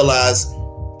and realize,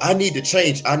 I need to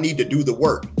change. I need to do the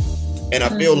work. And I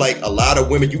feel like a lot of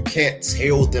women, you can't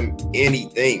tell them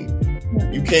anything.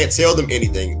 You can't tell them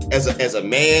anything. As a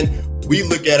man, we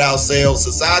look at ourselves.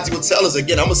 Society will tell us,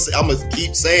 again, I'm gonna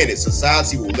keep saying it.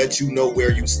 Society will let you know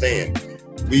where you stand.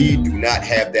 We do not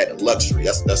have that luxury.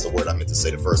 That's the word I meant to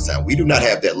say the first time. We do not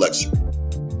have that luxury.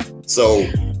 So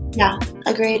yeah,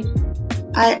 agreed.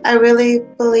 I really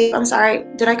believe, I'm sorry,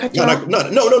 did I cut you off?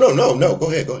 No.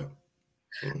 Go ahead.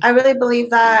 I really believe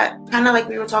that, kind of like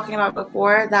we were talking about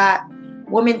before, that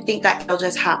women think that it'll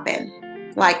just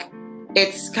happen. Like,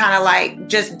 it's kind of like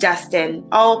just destined.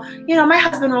 Oh, you know, my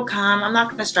husband will come. I'm not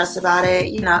going to stress about it.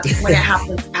 You know, when it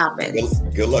happens, it happens.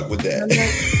 Good luck with that.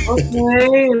 Like,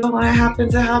 okay, when it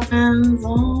happens, it happens.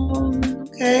 Oh,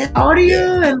 okay. How old are you?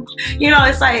 And, you know,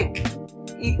 it's like,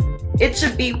 it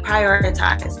should be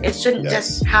prioritized. It shouldn't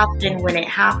just happen when it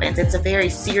happens. It's a very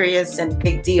serious and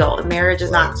big deal. Marriage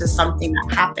is not just something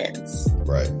that happens.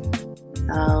 Right.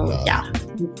 So, yeah.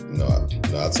 No,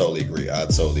 I totally agree. I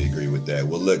totally agree with that.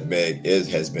 Well, look, Meg, it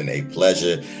has been a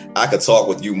pleasure. I could talk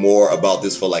with you more about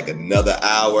this for like another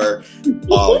hour.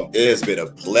 It has been a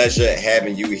pleasure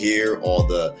having you here on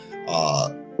the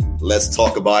Let's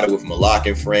Talk About It with Malak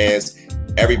and Friends.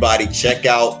 Everybody check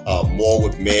out More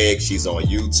with Meg. She's on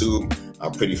YouTube.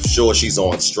 I'm pretty sure she's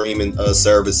on streaming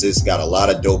services. Got a lot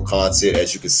of dope content.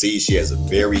 As you can see, she has a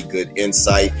very good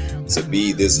insight to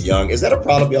be this young. Is that a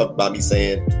problem about me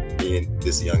saying being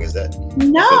this young? Is that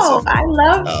no? Offensive? I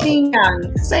love being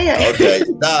young. Say it. Okay.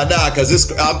 Nah.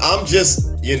 Because I'm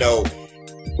just, you know,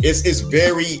 it's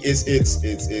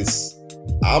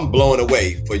I'm blown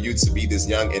away for you to be this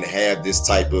young and have this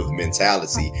type of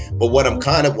mentality. But what I'm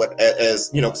kind of, as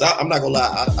you know, because I'm not gonna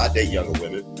lie, I date younger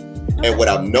women, and what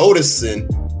I'm noticing,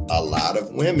 a lot of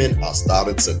women are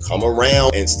starting to come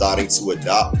around and starting to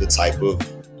adopt the type of,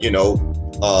 you know,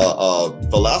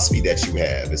 philosophy that you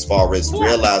have, as far as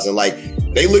realizing, like,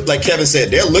 they look, like Kevin said,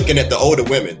 they're looking at the older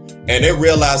women and they're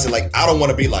realizing, like, I don't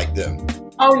want to be like them.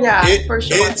 Oh yeah, for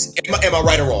sure. Am I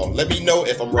right or wrong? Let me know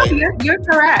if I'm right. You're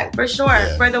correct, for sure.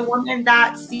 Yeah. For the women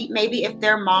that see, maybe if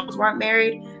their moms weren't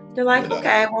married, they're like,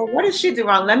 okay, well, what did she do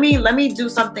wrong? Let me do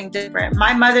something different.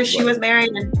 My mother, she was married,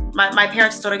 and my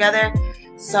parents still together.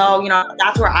 So, you know,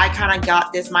 that's where I kind of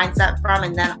got this mindset from,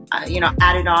 and then, you know,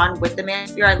 added on with the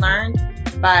manosphere I learned.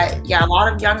 But yeah, a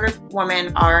lot of younger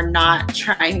women are not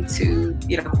trying to,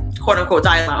 you know, quote unquote,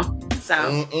 die alone.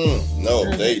 So no,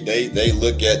 they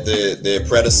look at their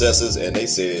predecessors and they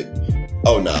said,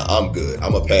 oh nah, I'm good.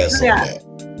 I'm gonna pass on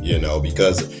that. You know,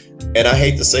 because, and I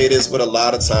hate to say this, but a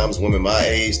lot of times women my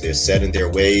age, they're set in their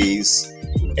ways,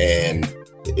 and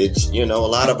it's, you know, a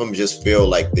lot of them just feel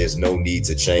like there's no need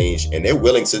to change, and they're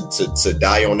willing to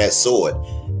die on that sword.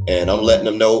 And I'm letting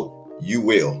them know, you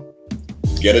will.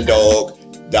 Get a dog,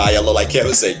 die alone, like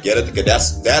Kevin said, get it,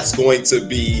 because that's going to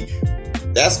be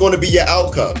your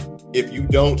outcome if you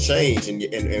don't change.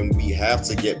 And we have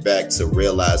to get back to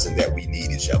realizing that we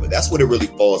need each other. That's what it really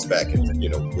falls back into, you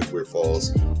know,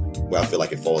 where I feel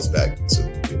like it falls back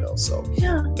to, you know. So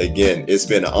again, it's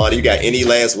been an honor. You got any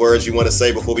last words you want to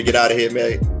say before we get out of here,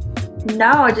 Meg?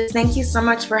 No, just thank you so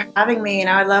much for having me, and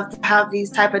I would love to have these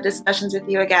type of discussions with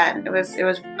you again. It was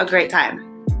a great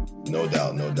time. No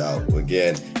doubt.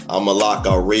 Again, I'm Malak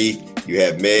Ari. You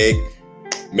have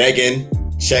Megan.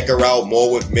 Check her out,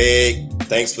 More with Meg.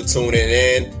 Thanks for tuning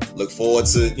in. Look forward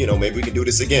to, you know, maybe we can do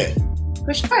this again.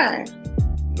 For sure.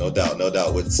 No doubt.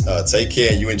 Take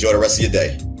care and you enjoy the rest of your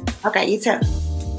day. Okay, you too.